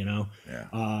day,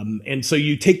 Yeah. And so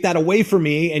you take that away from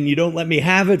me and you don't let me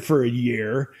have it for a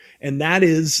year. And that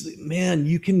is, man,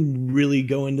 you can really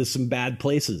go into some bad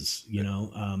places,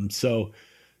 So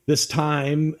this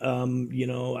time,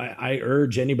 I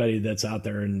urge anybody that's out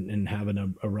there and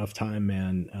having a rough time,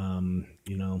 man,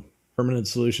 permanent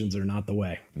solutions are not the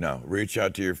way. No, reach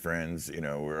out to your friends.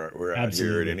 We're out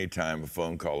here at any time, a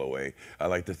phone call away. I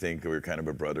like to think we're kind of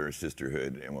a brother or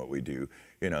sisterhood in what we do.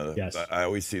 Yes. I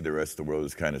always see the rest of the world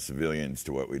as kind of civilians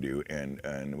to what we do,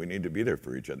 and we need to be there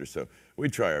for each other. So we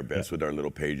try our best with our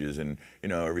little pages, and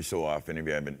every so often, if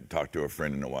you haven't talked to a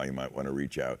friend in a while, you might want to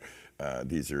reach out.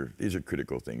 These are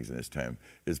critical things in this time.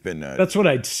 It's been that's what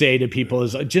I'd say to people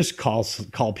is just call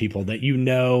people that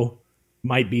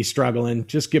might be struggling.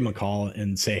 Just give them a call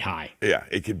and say hi. Yeah,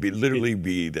 it could be literally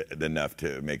be enough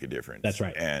to make a difference. That's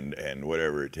right. And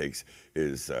whatever it takes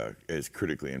is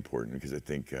critically important, because I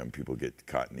think people get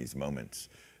caught in these moments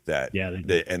that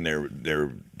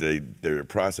their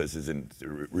process isn't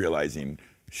realizing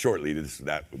shortly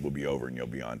that will be over and you'll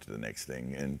be on to the next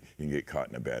thing, and you can get caught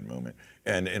in a bad moment.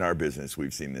 And in our business,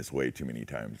 we've seen this way too many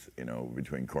times,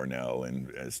 between Cornell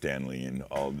and Stanley and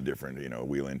all the different,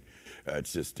 Wheeling.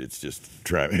 It's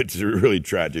really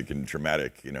tragic and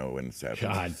traumatic, when it's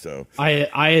happening. God. So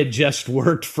I had just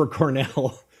worked for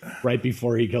Cornell right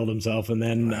before he killed himself, and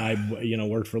then I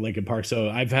worked for Linkin Park. So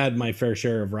I've had my fair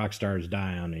share of rock stars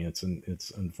die on me. It's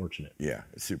unfortunate. Yeah,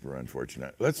 it's super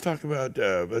unfortunate. Let's talk about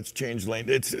let's change lane.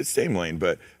 It's the same lane,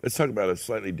 but let's talk about a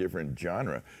slightly different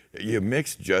genre. You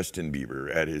mixed Justin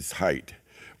Bieber at his height.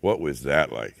 What was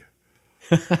that like?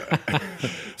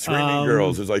 Screaming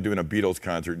Girls is like doing a Beatles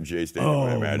concert in Jay Stadium,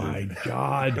 I imagine. Oh my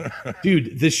God.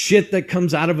 Dude, the shit that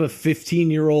comes out of a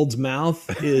 15-year-old's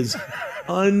mouth is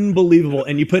unbelievable.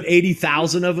 And you put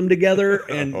 80,000 of them together,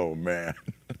 and oh man.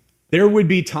 There would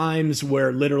be times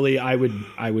where literally I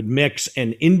would mix,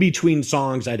 and in between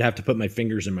songs I'd have to put my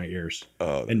fingers in my ears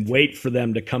and wait for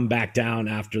them to come back down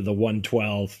after the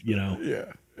 112, Yeah.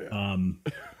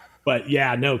 But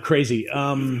yeah, no, crazy.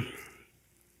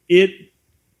 It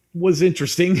was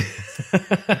interesting.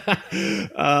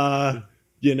 It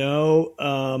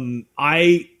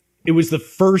was the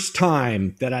first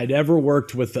time that I'd ever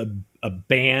worked with a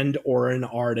band or an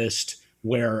artist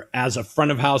where, as a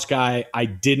front of house guy, I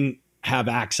didn't have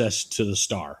access to the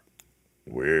star.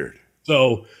 Weird.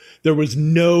 So there was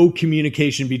no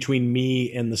communication between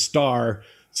me and the star.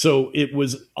 So it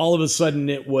was all of a sudden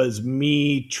it was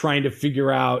me trying to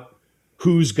figure out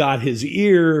who's got his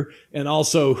ear and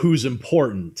also who's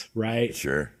important, right?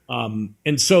 Sure.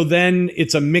 And so then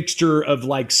it's a mixture of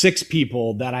like 6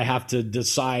 people that I have to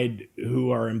decide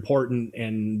who are important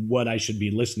and what I should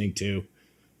be listening to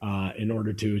in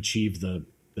order to achieve the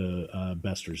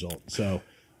best result. So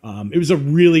it was a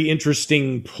really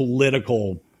interesting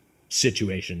political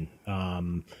situation.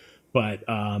 But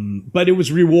it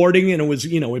was rewarding, and it was,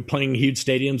 we're playing huge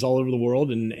stadiums all over the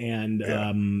world, and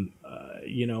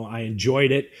I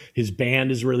enjoyed it. His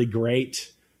band is really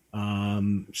great.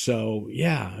 So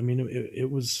yeah, I mean, it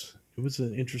was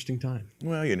an interesting time.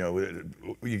 Well,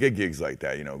 you get gigs like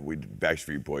that. We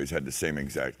Backstreet Boys had the same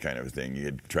exact kind of thing.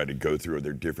 You'd try to go through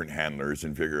their different handlers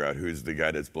and figure out who's the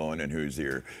guy that's blowing and who's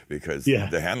here, because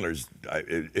the handlers.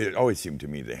 It always seemed to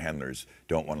me the handlers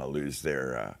don't want to lose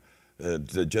their.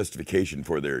 The justification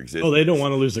for their existence. Oh, they don't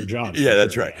want to lose their jobs. Yeah,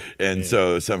 that's right. And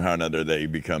so somehow or another they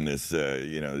become this,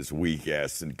 this weak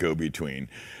ass and go between.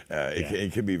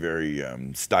 It can be very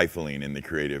stifling in the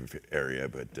creative area,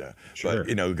 but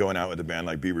going out with a band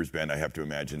like Bieber's band, I have to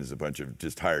imagine is a bunch of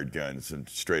just hired guns and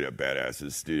straight up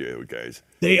badasses studio guys.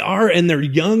 They are, and they're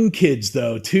young kids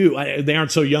though too. They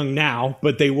aren't so young now,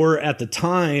 but they were at the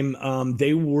time.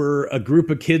 They were a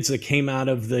group of kids that came out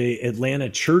of the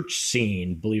Atlanta church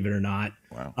scene, believe it or not.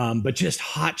 Wow. But just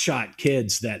hotshot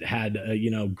kids that had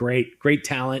great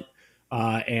talent.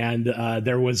 And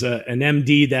there was an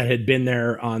MD that had been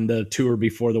there on the tour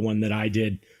before the one that I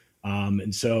did.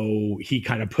 And so he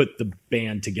kind of put the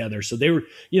band together. So they were,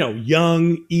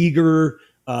 young, eager,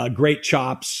 great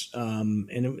chops. And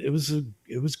it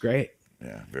was great.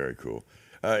 Yeah, very cool.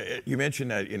 You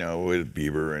mentioned that, with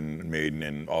Bieber and Maiden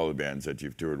and all the bands that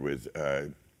you've toured with,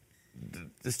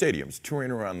 the stadiums, touring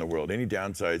around the world. Any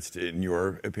downsides, in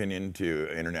your opinion, to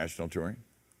international touring?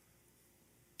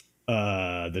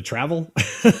 The travel?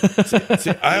 see,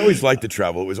 I always liked the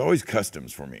travel. It was always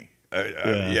customs for me.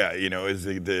 Is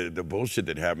the bullshit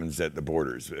that happens at the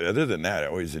borders. Other than that, I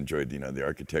always enjoyed, the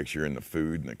architecture and the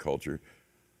food and the culture.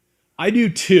 I do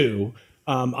too.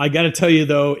 I got to tell you,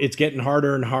 though, it's getting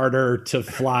harder and harder to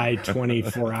fly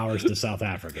 24 hours to South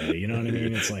Africa. You know what I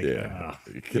mean? It's like,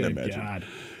 you can imagine. God.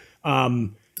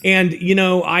 And,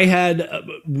 I had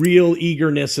real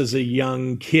eagerness as a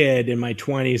young kid in my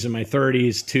 20s and my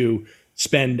 30s to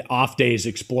spend off days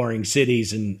exploring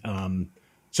cities. And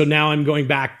so now I'm going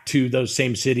back to those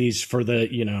same cities for the,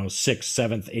 6th,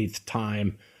 7th, 8th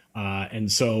time.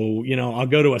 And so, I'll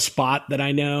go to a spot that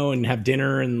I know and have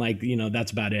dinner and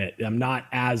that's about it. I'm not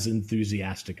as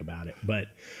enthusiastic about it, but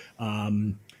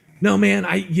no, man,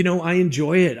 I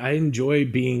enjoy it. I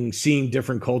enjoy seeing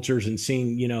different cultures and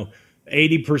seeing,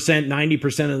 80%,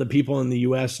 90% of the people in the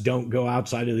U.S. don't go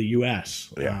outside of the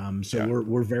U.S.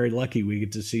 We're very lucky. We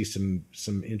get to see some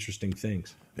interesting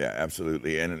things. Yeah,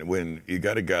 absolutely. And when you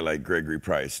got a guy like Gregory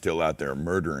Price still out there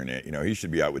murdering it, he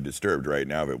should be out with Disturbed right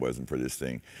now if it wasn't for this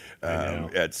thing.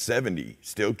 At 70,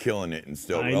 still killing it and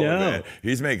still relevant.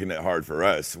 He's making it hard for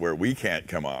us where we can't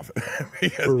come off.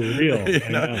 Because, for real.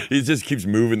 He just keeps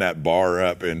moving that bar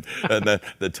up and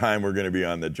the time we're going to be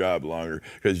on the job longer,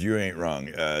 because you ain't wrong.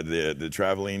 The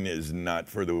traveling is not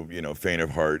for the faint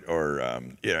of heart, or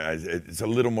it's a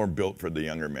little more built for the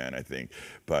younger man, I think.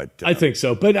 But I think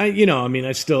so. But I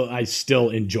still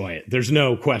enjoy it. There's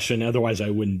no question. Otherwise, I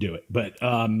wouldn't do it. But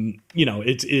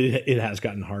it has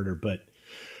gotten harder. But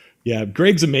yeah,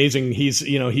 Greg's amazing.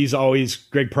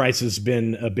 Greg Price has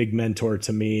been a big mentor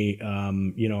to me.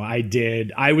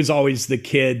 I was always the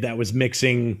kid that was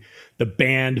mixing the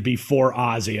band before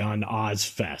Ozzy on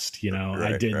Ozfest.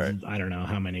 I did I don't know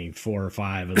how many, 4 or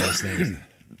 5 of those things.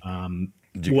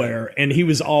 And he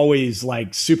was always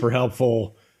like super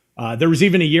helpful. There was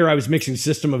even a year I was mixing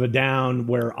System of a Down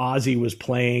where Ozzy was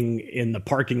playing in the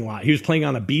parking lot. He was playing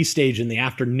on a B stage in the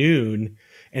afternoon,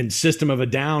 and System of a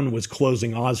Down was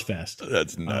closing Ozfest.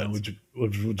 That's nuts.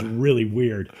 Which was really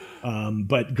weird.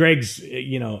 But Greg's,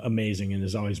 amazing and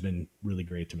has always been really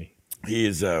great to me. He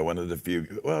is one of the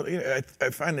few. Well,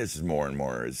 I find this is more and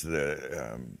more is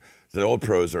the old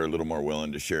pros are a little more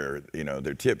willing to share,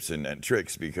 their tips and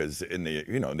tricks, because in the,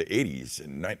 the 80s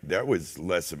and that was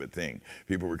less of a thing.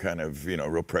 People were kind of,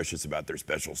 real precious about their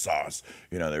special sauce.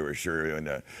 They were sure in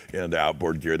the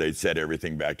outboard gear, they'd set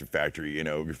everything back to factory,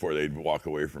 before they'd walk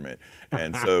away from it.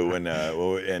 And so when,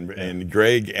 and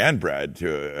Greg and Brad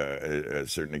to a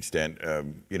certain extent,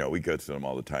 we go to them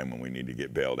all the time when we need to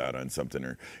get bailed out on something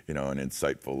or, an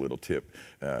insightful little tip.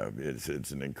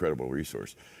 It's an incredible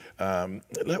resource.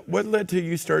 What led to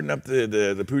you starting up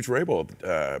the Pooch Rabel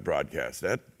broadcast?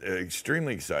 That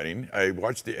extremely exciting. I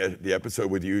watched the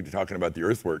episode with you talking about the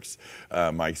Earthworks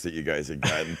mics that you guys had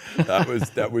gotten.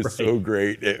 That was right. So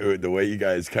great. The way you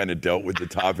guys kind of dealt with the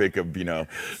topic of being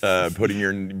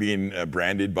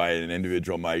branded by an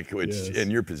individual mic, which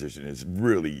in your position is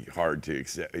really hard to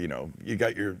accept. You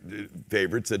got your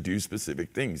favorites that do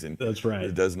specific things, and that's right.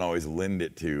 It doesn't always lend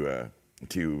it to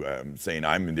saying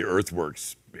I'm the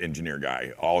Earthworks engineer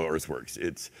guy, all Earthworks.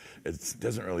 It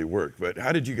doesn't really work. But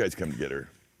how did you guys come together?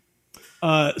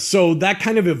 So that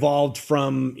kind of evolved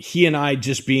from he and I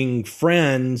just being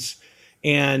friends.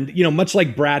 And, much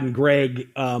like Brad and Greg,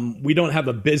 we don't have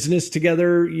a business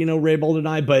together, Raybold and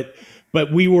I, but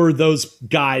but we were those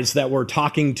guys that were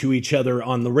talking to each other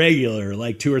on the regular,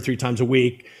 like 2 or 3 times a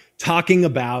week, talking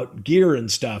about gear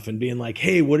and stuff and being like,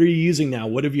 hey, what are you using now?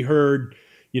 What have you heard?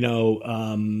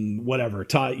 Whatever,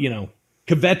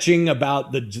 kvetching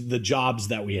about the jobs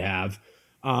that we have.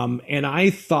 And I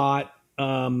thought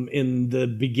in the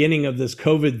beginning of this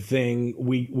COVID thing,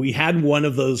 we had one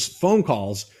of those phone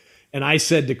calls, and I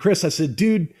said to Chris, I said,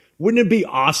 dude, wouldn't it be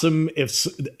awesome if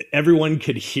everyone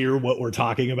could hear what we're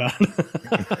talking about?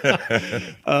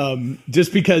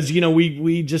 Just because,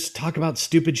 we just talk about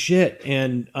stupid shit.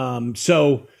 And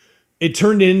so it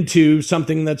turned into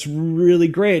something that's really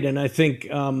great. And I think,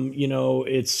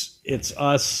 it's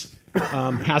us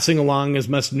passing along as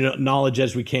much knowledge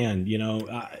as we can.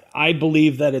 I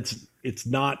believe that it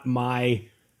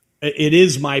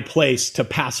is my place to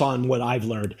pass on what I've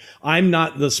learned. I'm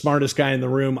not the smartest guy in the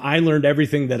room. I learned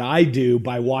everything that I do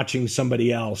by watching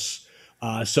somebody else.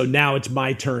 So now it's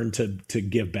my turn to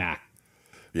give back.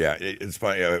 Yeah, it's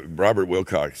funny. Robert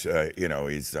Wilcox,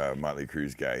 he's a Motley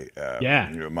Crue's guy.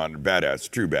 Badass,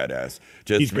 true badass.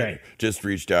 He's great. Just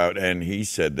reached out, and he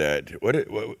said that. What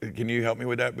can you help me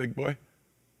with that, big boy?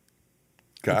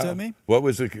 Kyle, what's that mean? What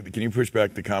was can you push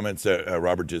back the comments that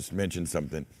Robert just mentioned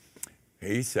something?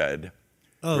 He said,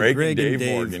 Greg and Dave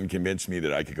Morgan convinced me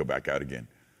that I could go back out again.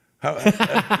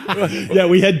 Yeah,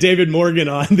 we had David Morgan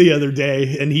on the other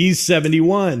day, and he's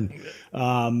 71.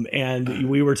 And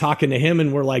we were talking to him,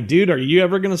 and we're like, dude, are you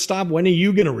ever going to stop? When are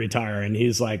you going to retire? And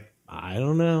he's like, I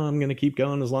don't know. I'm going to keep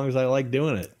going as long as I like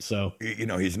doing it. So,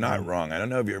 he's not wrong. I don't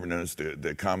know if you ever noticed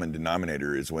the common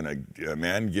denominator is when a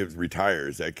man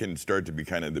retires, that can start to be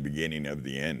kind of the beginning of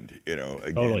the end.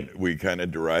 Again, totally. We kind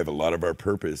of derive a lot of our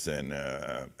purpose and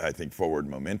I think forward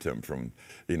momentum from,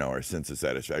 our sense of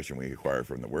satisfaction we acquire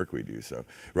from the work we do. So,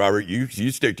 Robert, you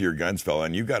stick to your guns, fella,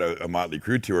 and you've got a Motley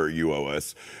Crue tour you owe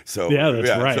us. So that's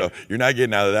right. So you're not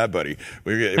getting out of that, buddy.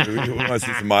 We want to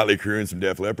see some Motley Crue and some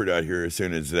Def Leppard out here as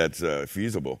soon as that's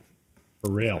feasible.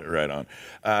 For real. Right on.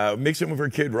 Mixing with her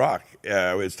Kid Rock.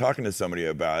 I was talking to somebody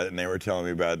about it, and they were telling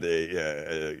me about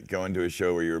going to a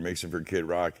show where you were mixing for Kid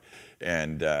Rock,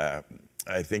 and I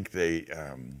think they,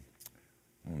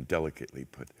 delicately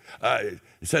put,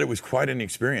 said it was quite an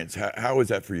experience. How was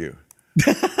that for you?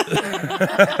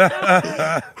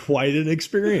 Quite an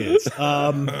experience.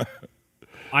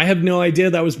 I have no idea.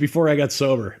 That was before I got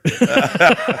sober.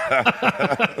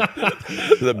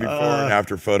 The before and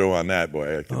after photo on that,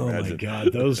 boy. I can imagine. My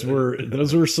God, those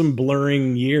were some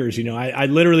blurring years.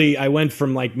 I went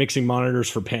from like mixing monitors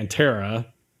for Pantera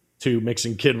to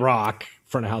mixing Kid Rock,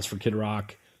 front of house for Kid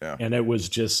Rock, and it was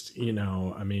just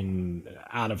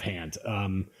out of hand.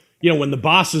 When the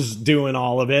boss is doing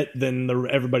all of it, then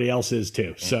everybody else is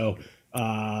too. So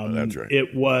that's right.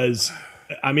 It was.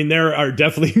 There are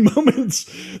definitely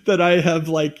moments that I have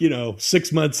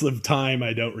 6 months of time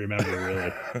I don't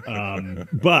remember really.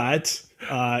 But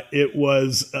it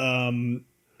was an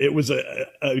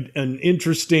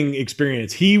interesting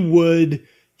experience. We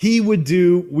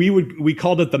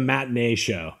called it the matinee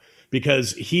show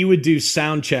because he would do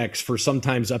sound checks for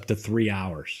sometimes up to 3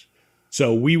 hours.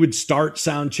 So we would start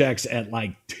sound checks at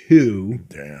 2.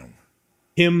 Damn.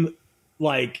 Him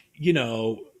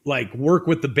work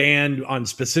with the band on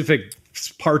specific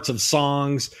parts of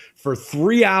songs for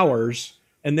 3 hours.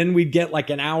 And then we'd get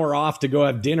an hour off to go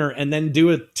have dinner and then do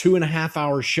a 2.5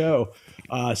 hour show.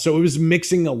 So it was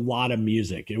mixing a lot of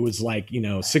music. It was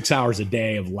 6 hours a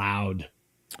day of loud.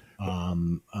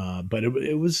 But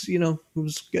it was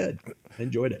good. I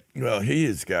enjoyed it. Well, he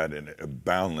has got a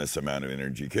boundless amount of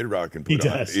energy. Kid Rock can put he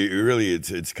does.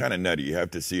 It's kind of nutty. You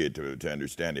have to see it to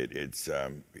understand it. It's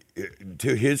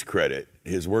to his credit,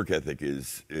 his work ethic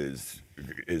is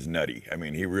nutty.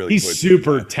 He's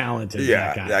super talented.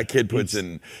 Yeah, that kid puts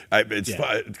in.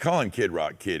 Calling Kid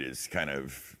Rock kid is kind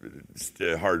of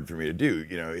hard for me to do.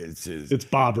 It's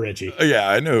Bob Ritchie. Yeah,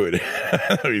 I know it.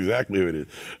 I know exactly who it is.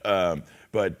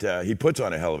 But he puts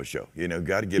on a hell of a show.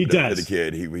 Got to give it up to the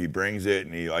kid. He brings it,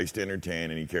 and he likes to entertain,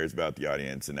 and he cares about the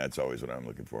audience, and that's always what I'm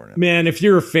looking for. Man, if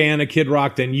you're a fan of Kid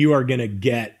Rock, then you are going to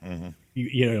get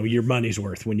your money's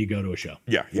worth when you go to a show.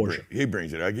 Yeah, he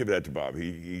brings it. I give that to Bob.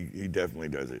 He definitely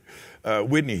does it.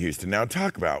 Whitney Houston. Now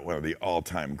talk about one of the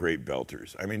all-time great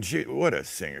belters. What a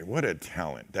singer. What a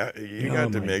talent. You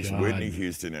got to mix Whitney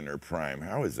Houston in her prime.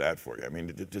 How is that for you?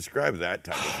 Describe that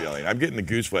type of feeling. I'm getting the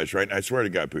goose flesh right now. I swear to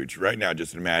God, Pooch, right now,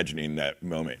 just imagining that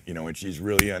moment, when she's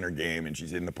really on her game and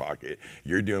she's in the pocket.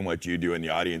 You're doing what you do and the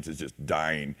audience is just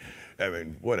dying.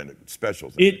 What a special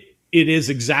thing. It is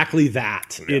exactly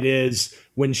that. Yeah. It is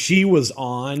when she was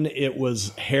on, it was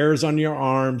hairs on your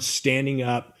arms, standing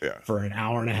up for an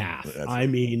hour and a half.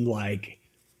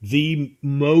 the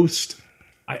most.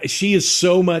 She is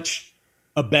so much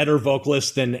a better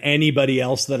vocalist than anybody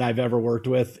else that I've ever worked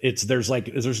with. There's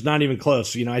not even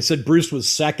close. You know, I said Bruce was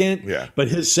second, but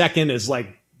his second is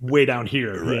like way down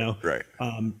here. Right, you know, right.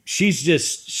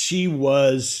 She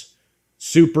was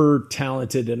super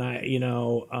talented, and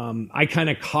I kind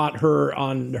of caught her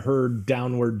on her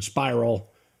downward spiral.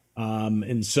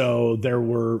 And so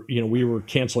we were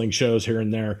canceling shows here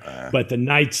and there, but the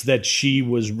nights that she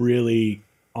was really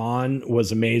on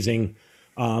was amazing.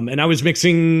 And I was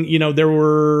mixing, there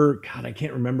were, I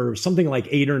can't remember, it was something like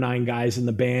 8 or 9 guys in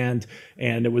the band,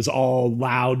 and it was all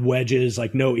loud wedges,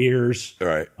 like no ears,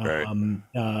 Right.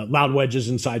 loud wedges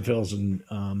and side fills. And,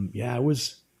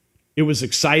 it was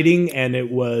exciting, and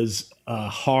it was,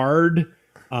 hard.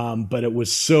 But it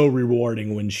was so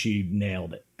rewarding when she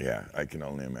nailed it. Yeah, I can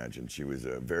only imagine. She was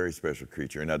a very special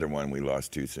creature. Another one we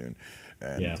lost too soon.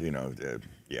 And,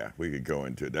 we could go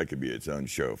into it. That could be its own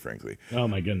show, frankly. Oh,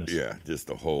 my goodness. Yeah, just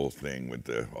the whole thing with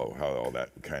how all that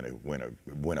kind of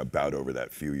went about over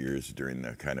that few years during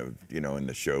the kind of, and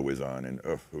the show was on. And,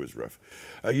 it was rough.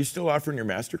 Are you still offering your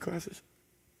master classes?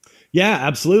 Yeah,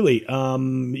 absolutely.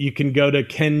 You can go to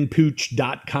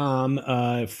kenpooch.com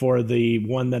for the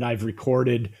one that I've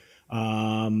recorded.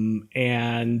 And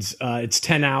it's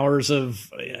 10 hours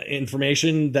of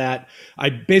information that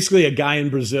basically a guy in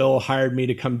Brazil hired me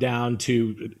to come down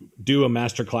to do a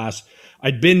masterclass.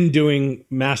 I'd been doing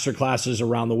master classes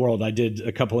around the world. I did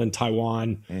a couple in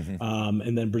Taiwan,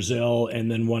 and then Brazil,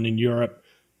 and then one in Europe.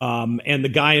 And the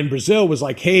guy in Brazil was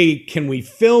like, "Hey, can we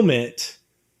film it?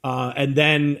 And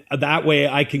then that way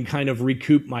I can kind of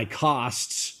recoup my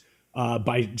costs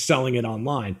by selling it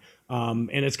online." And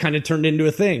it's kind of turned into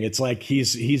a thing. It's like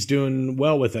he's doing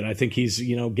well with it. I think he's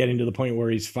getting to the point where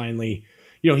he's finally,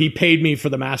 he paid me for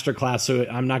the master class, so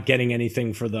I'm not getting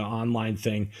anything for the online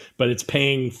thing, but it's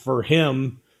paying for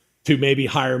him to maybe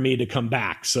hire me to come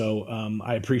back. So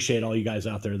I appreciate all you guys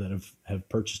out there that have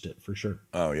purchased it for sure.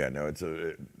 Oh yeah, no,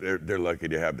 they're lucky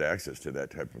to have the access to that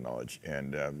type of knowledge,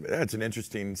 and it's an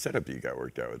interesting setup that you got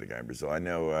worked out with the guy in Brazil. I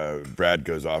know Brad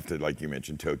goes off to, like you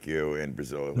mentioned, Tokyo and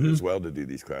Brazil as well to do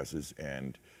these classes,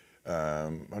 and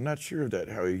I'm not sure of that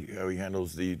how he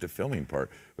handles the filming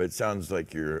part, but it sounds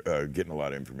like you're getting a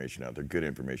lot of information out there, good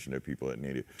information to people that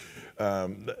need it.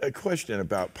 A question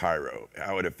about pyro,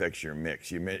 how it affects your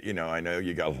mix. I know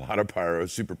you got a lot of pyro,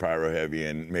 super pyro heavy,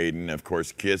 and Maiden, of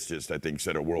course. Kiss just, I think,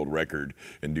 set a world record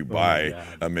in Dubai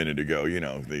a minute ago.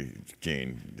 The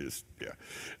Gene just, yeah.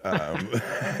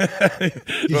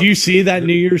 Did you see that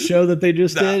New Year's show that they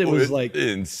just did? It was like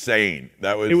insane.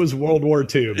 It was World War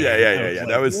II. Man. Yeah.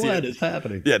 That was what is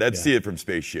happening? Yeah, that's see it from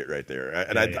space shit right there.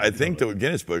 And I think the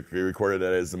Guinness Book recorded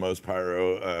that as the most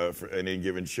pyro for any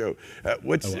given show.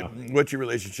 What's your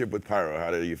relationship with pyro?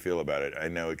 How do you feel about it? I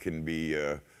know it can be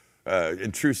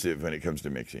intrusive when it comes to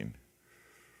mixing.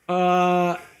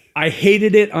 I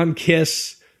hated it on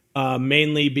Kiss.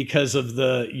 Mainly because of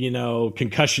the,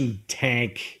 concussion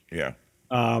tank. Yeah.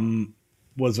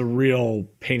 Was a real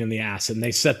pain in the ass, and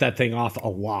they set that thing off a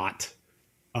lot.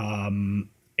 And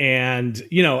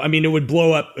it would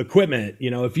blow up equipment.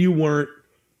 If you weren't,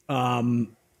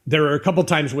 there were a couple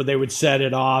times where they would set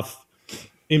it off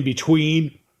in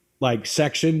between like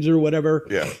sections or whatever.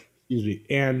 Yeah. Excuse me.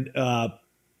 And,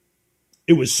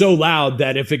 it was so loud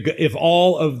that if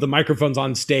all of the microphones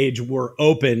on stage were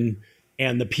open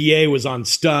and the PA was on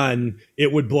stun,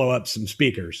 it would blow up some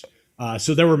speakers.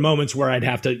 So there were moments where I'd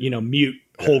have to, mute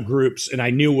whole groups, and I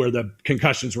knew where the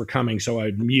concussions were coming, so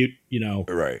I'd mute,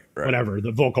 right. whatever,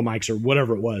 the vocal mics or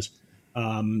whatever it was,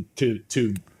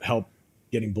 to help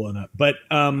getting blown up. But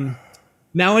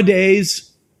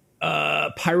nowadays,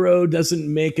 pyro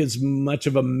doesn't make as much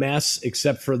of a mess,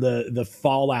 except for the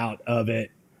fallout of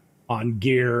it on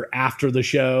gear after the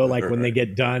show, like when they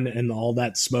get done and all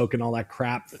that smoke and all that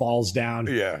crap falls down.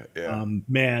 Yeah.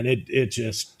 Man, it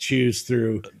just chews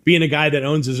through. Being a guy that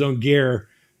owns his own gear,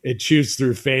 it chews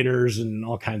through faders and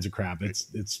all kinds of crap.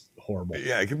 It's horrible.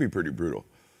 Yeah, it can be pretty brutal.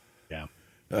 Yeah.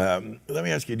 Let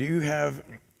me ask you, do you have,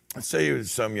 say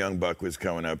some young buck was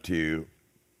coming up to you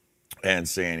and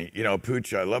saying,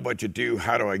 Pooch, I love what you do.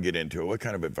 How do I get into it? What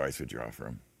kind of advice would you offer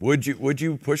him? Would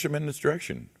you push him in this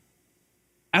direction?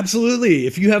 Absolutely.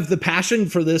 If you have the passion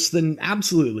for this, then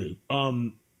absolutely.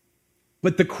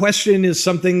 But the question is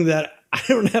something that I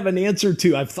don't have an answer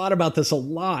to. I've thought about this a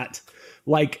lot.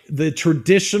 Like the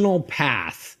traditional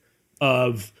path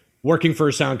of working for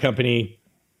a sound company,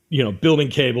 building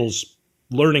cables,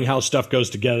 learning how stuff goes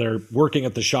together, working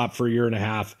at the shop for a year and a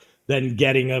half, then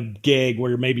getting a gig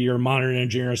where maybe you're a monitor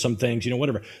engineer or some things,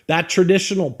 whatever. That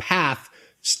traditional path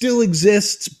still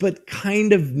exists, but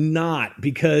kind of not,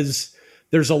 because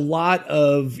there's a lot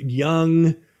of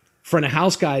young front of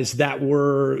house guys that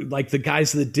were like the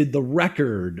guys that did the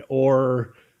record,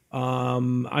 or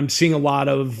I'm seeing a lot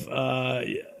of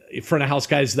front of house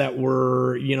guys that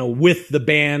were, with the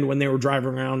band when they were driving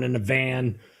around in a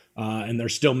van, and they're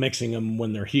still mixing them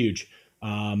when they're huge.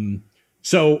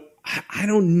 So I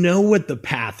don't know what the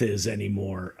path is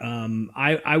anymore.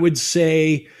 I would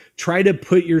say try to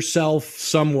put yourself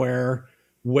somewhere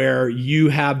where you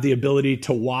have the ability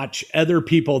to watch other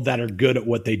people that are good at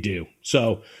what they do.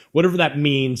 So whatever that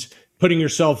means, putting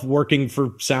yourself working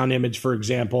for Sound Image, for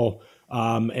example,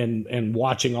 and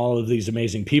watching all of these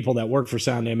amazing people that work for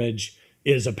Sound Image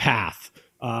is a path.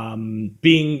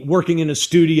 Working in a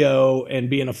studio and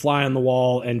being a fly on the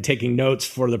wall and taking notes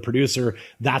for the producer,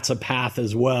 that's a path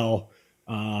as well.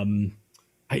 I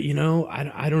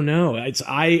don't know.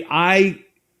 I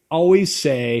always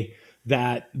say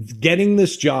that getting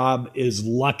this job is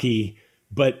lucky,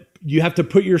 but you have to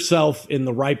put yourself in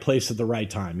the right place at the right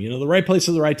time. The right place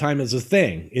at the right time is a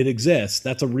thing. It exists.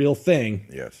 That's a real thing.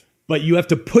 Yes. But you have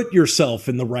to put yourself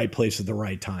in the right place at the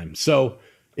right time. So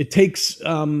it takes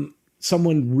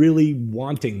someone really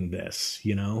wanting this,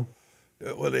 and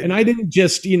I didn't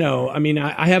just,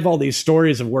 I have all these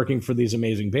stories of working for these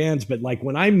amazing bands, but like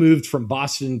when I moved from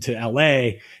Boston to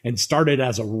LA and started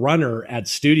as a runner at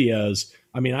studios,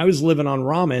 I was living on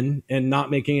ramen and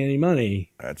not making any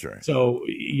money. That's right. So,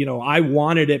 I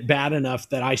wanted it bad enough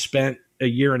that I spent a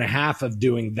year and a half of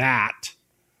doing that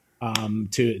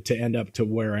to end up to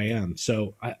where I am.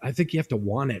 So I think you have to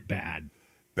want it bad.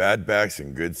 Bad backs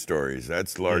and good stories.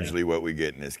 That's largely what we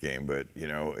get in this game. But,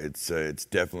 it's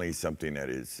definitely something that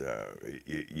is,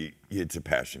 it's a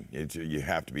passion. You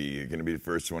have to be, you're going to be the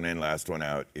first one in, last one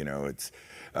out. It's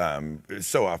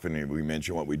so often we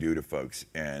mention what we do to folks.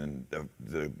 And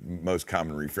the most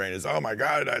common refrain is, oh, my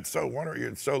God, that's so wonderful.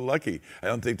 You're so lucky. I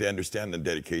don't think they understand the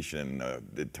dedication and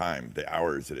the time, the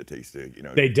hours that it takes to,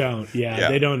 They don't. Yeah.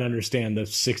 They don't understand the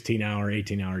 16-hour,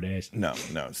 18-hour days. No.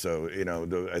 So,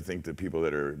 I think the people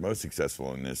that are most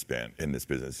successful in this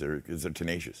business they're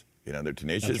tenacious. They're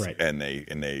tenacious. That's right. and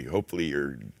they hopefully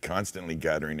are constantly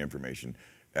gathering information.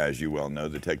 As you well know,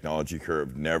 the technology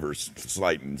curve never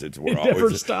slightens. It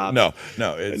never stops. No.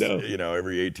 It's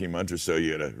every 18 months or so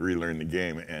you got to relearn the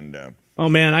game. And oh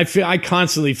man, I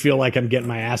constantly feel like I'm getting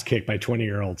my ass kicked by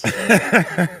 20-year-olds.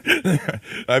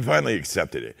 I finally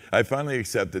accepted it. I finally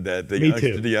accepted that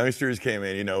the youngsters came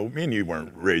in. Me and you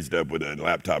weren't raised up with a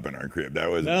laptop in our crib. That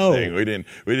was the thing.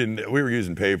 We were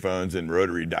using payphones and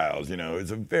rotary dials.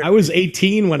 I was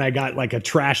 18 when I got like a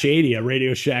Trash 80, a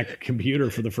Radio Shack computer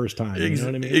for the first time. You know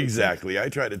what I mean? Exactly. I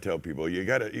try to tell people you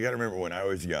got to remember when I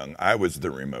was young, I was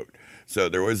the remote. So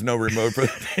there was no remote for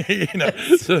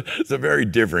it's a very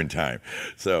different time.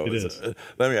 So it is.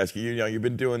 Let me ask you, you've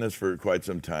been doing this for quite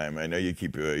some time. I know you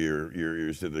keep your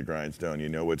ears to the grindstone. You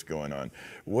know what's going on.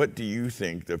 What do you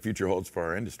think the future holds for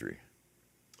our industry?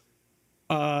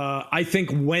 I think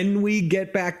when we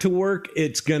get back to work,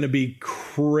 it's going to be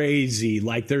crazy.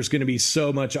 Like there's going to be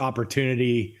so much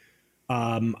opportunity.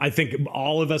 I think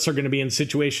all of us are going to be in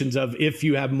situations of if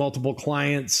you have multiple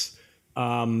clients,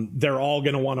 they're all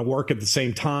going to want to work at the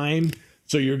same time.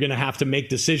 So you're going to have to make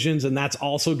decisions, and that's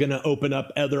also going to open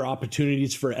up other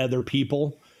opportunities for other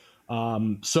people.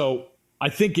 So I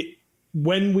think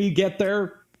when we get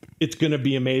there, it's going to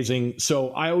be amazing.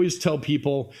 So I always tell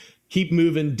people, keep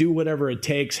moving, do whatever it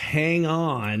takes. Hang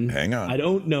on. I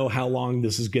don't know how long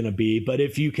this is going to be, but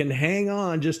if you can hang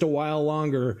on just a while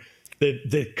longer,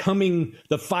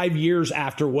 the 5 years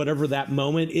after whatever that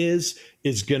moment is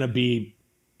going to be,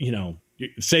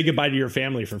 say goodbye to your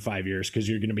family for 5 years because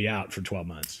you're going to be out for 12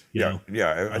 months.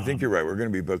 I think you're right. We're going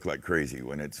to be booked like crazy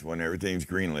when everything's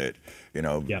greenlit,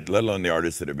 let alone the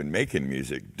artists that have been making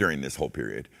music during this whole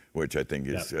period, which I think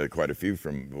is quite a few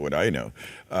from what I know.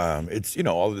 It's,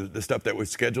 all the stuff that was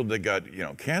scheduled that got,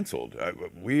 canceled.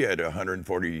 We had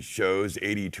 140 shows,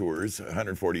 80 tours,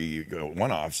 140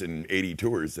 one-offs and 80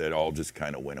 tours that all just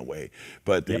kind of went away.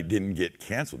 But they didn't get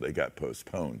canceled. They got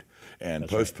postponed. And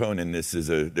postponing this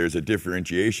there's a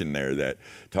differentiation there that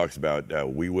talks about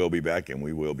we will be back and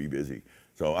we will be busy.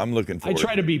 So I'm looking forward. I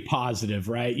try to be positive,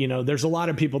 right? There's a lot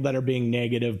of people that are being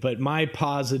negative, but my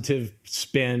positive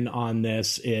spin on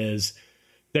this is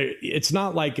it's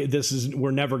not like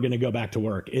we're never going to go back to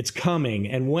work. It's coming.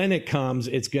 And when it comes,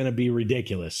 it's going to be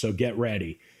ridiculous. So get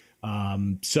ready.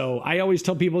 So I always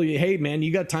tell people, hey man,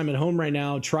 you got time at home right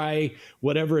now, try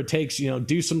whatever it takes,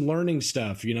 do some learning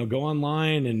stuff, go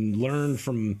online and learn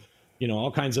from,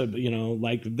 all kinds of,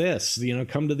 like this,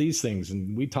 come to these things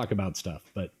and we talk about stuff,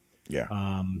 but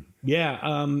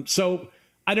so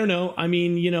I don't know. I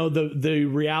mean, the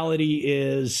reality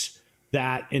is,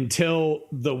 that until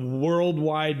the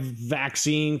worldwide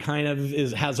vaccine kind of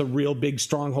has a real big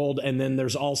stronghold, and then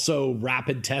there's also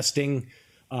rapid testing.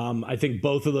 I think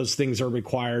both of those things are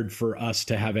required for us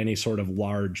to have any sort of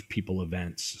large people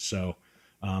events. So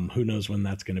who knows when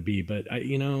that's going to be, but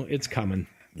it's coming.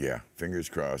 Yeah, fingers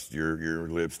crossed. Your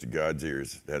lips to God's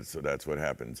ears. That's what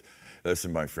happens.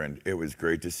 Listen, my friend, it was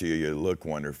great to see you. You look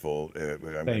wonderful.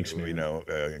 Thanks, man.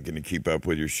 Going to keep up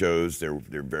with your shows. They're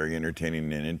very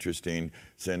entertaining and interesting.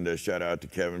 Send a shout out to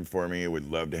Kevin for me.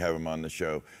 Would love to have him on the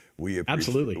show.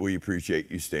 Absolutely. We appreciate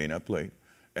you staying up late.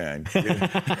 And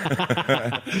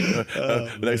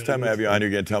next time I have you on, you're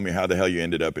going to tell me how the hell you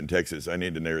ended up in Texas. I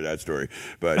need to know that story.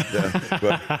 But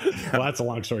well, that's a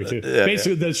long story too.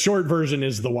 Basically, the short version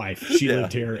is the wife. She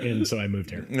lived here, and so I moved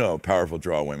here. No, powerful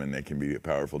draw women. They can be a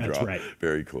powerful draw. That's right.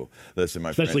 Very cool. Listen,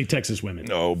 especially Texas women.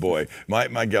 Oh boy,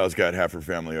 my gal's got half her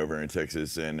family over in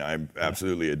Texas, and I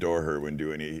absolutely adore her when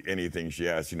doing anything she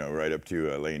asks. Right up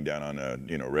to laying down on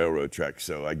a railroad track.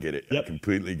 So I get it. Yep. I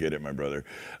completely get it, my brother.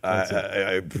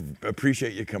 I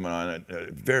appreciate you coming on.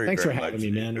 Thanks for having me,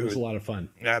 man. It was a lot of fun.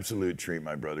 Absolute treat,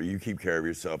 my brother. You keep care of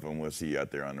yourself, and we'll see you out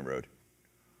there on the road.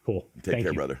 Cool. Take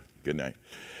care, brother. Good night.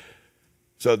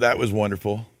 So that was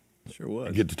wonderful. Sure was.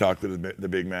 I get to talk with the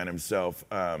big man himself.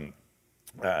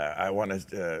 I want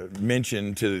to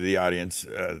mention to the audience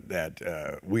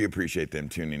that we appreciate them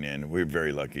tuning in. We're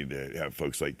very lucky to have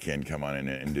folks like Ken come on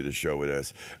and do the show with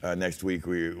us. Next week,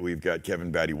 we've got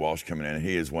Kevin Batty Walsh coming in.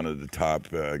 He is one of the top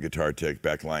guitar tech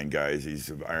backline guys. He's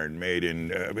of Iron Maiden.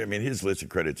 His list of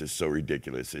credits is so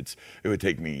ridiculous. It would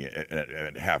take me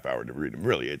a half hour to read them.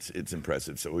 Really, it's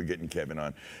impressive. So we're getting Kevin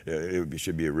on. It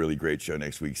should be a really great show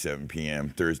next week, 7 p.m.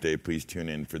 Thursday. Please tune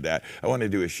in for that. I want to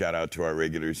do a shout out to our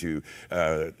regulars who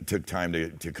took time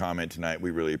to comment tonight. We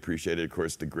really appreciate it. Of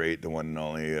course, the one and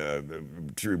only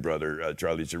true brother,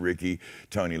 Charlie Zaricki,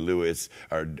 Tony Lewis,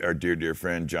 our dear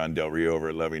friend, John Del Rio over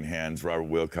at Loving Hands, Robert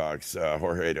Wilcox,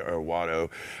 Jorge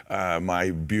Arwado, my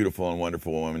beautiful and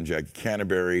wonderful woman, Jackie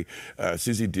Canterbury,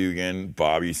 Susie Dugan,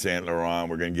 Bobby St. Laurent.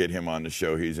 We're going to get him on the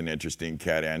show. He's an interesting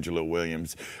cat. Angela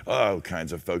Williams, all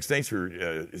kinds of folks. Thanks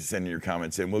for sending your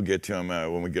comments in. We'll get to them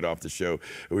when we get off the show.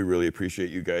 We really appreciate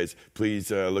you guys.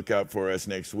 Please look out for us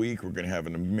next week. We're going to have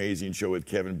an amazing show with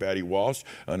Kevin Batty Walsh.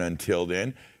 And until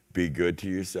then, be good to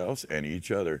yourselves and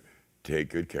each other. Take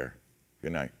good care.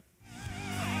 Good night.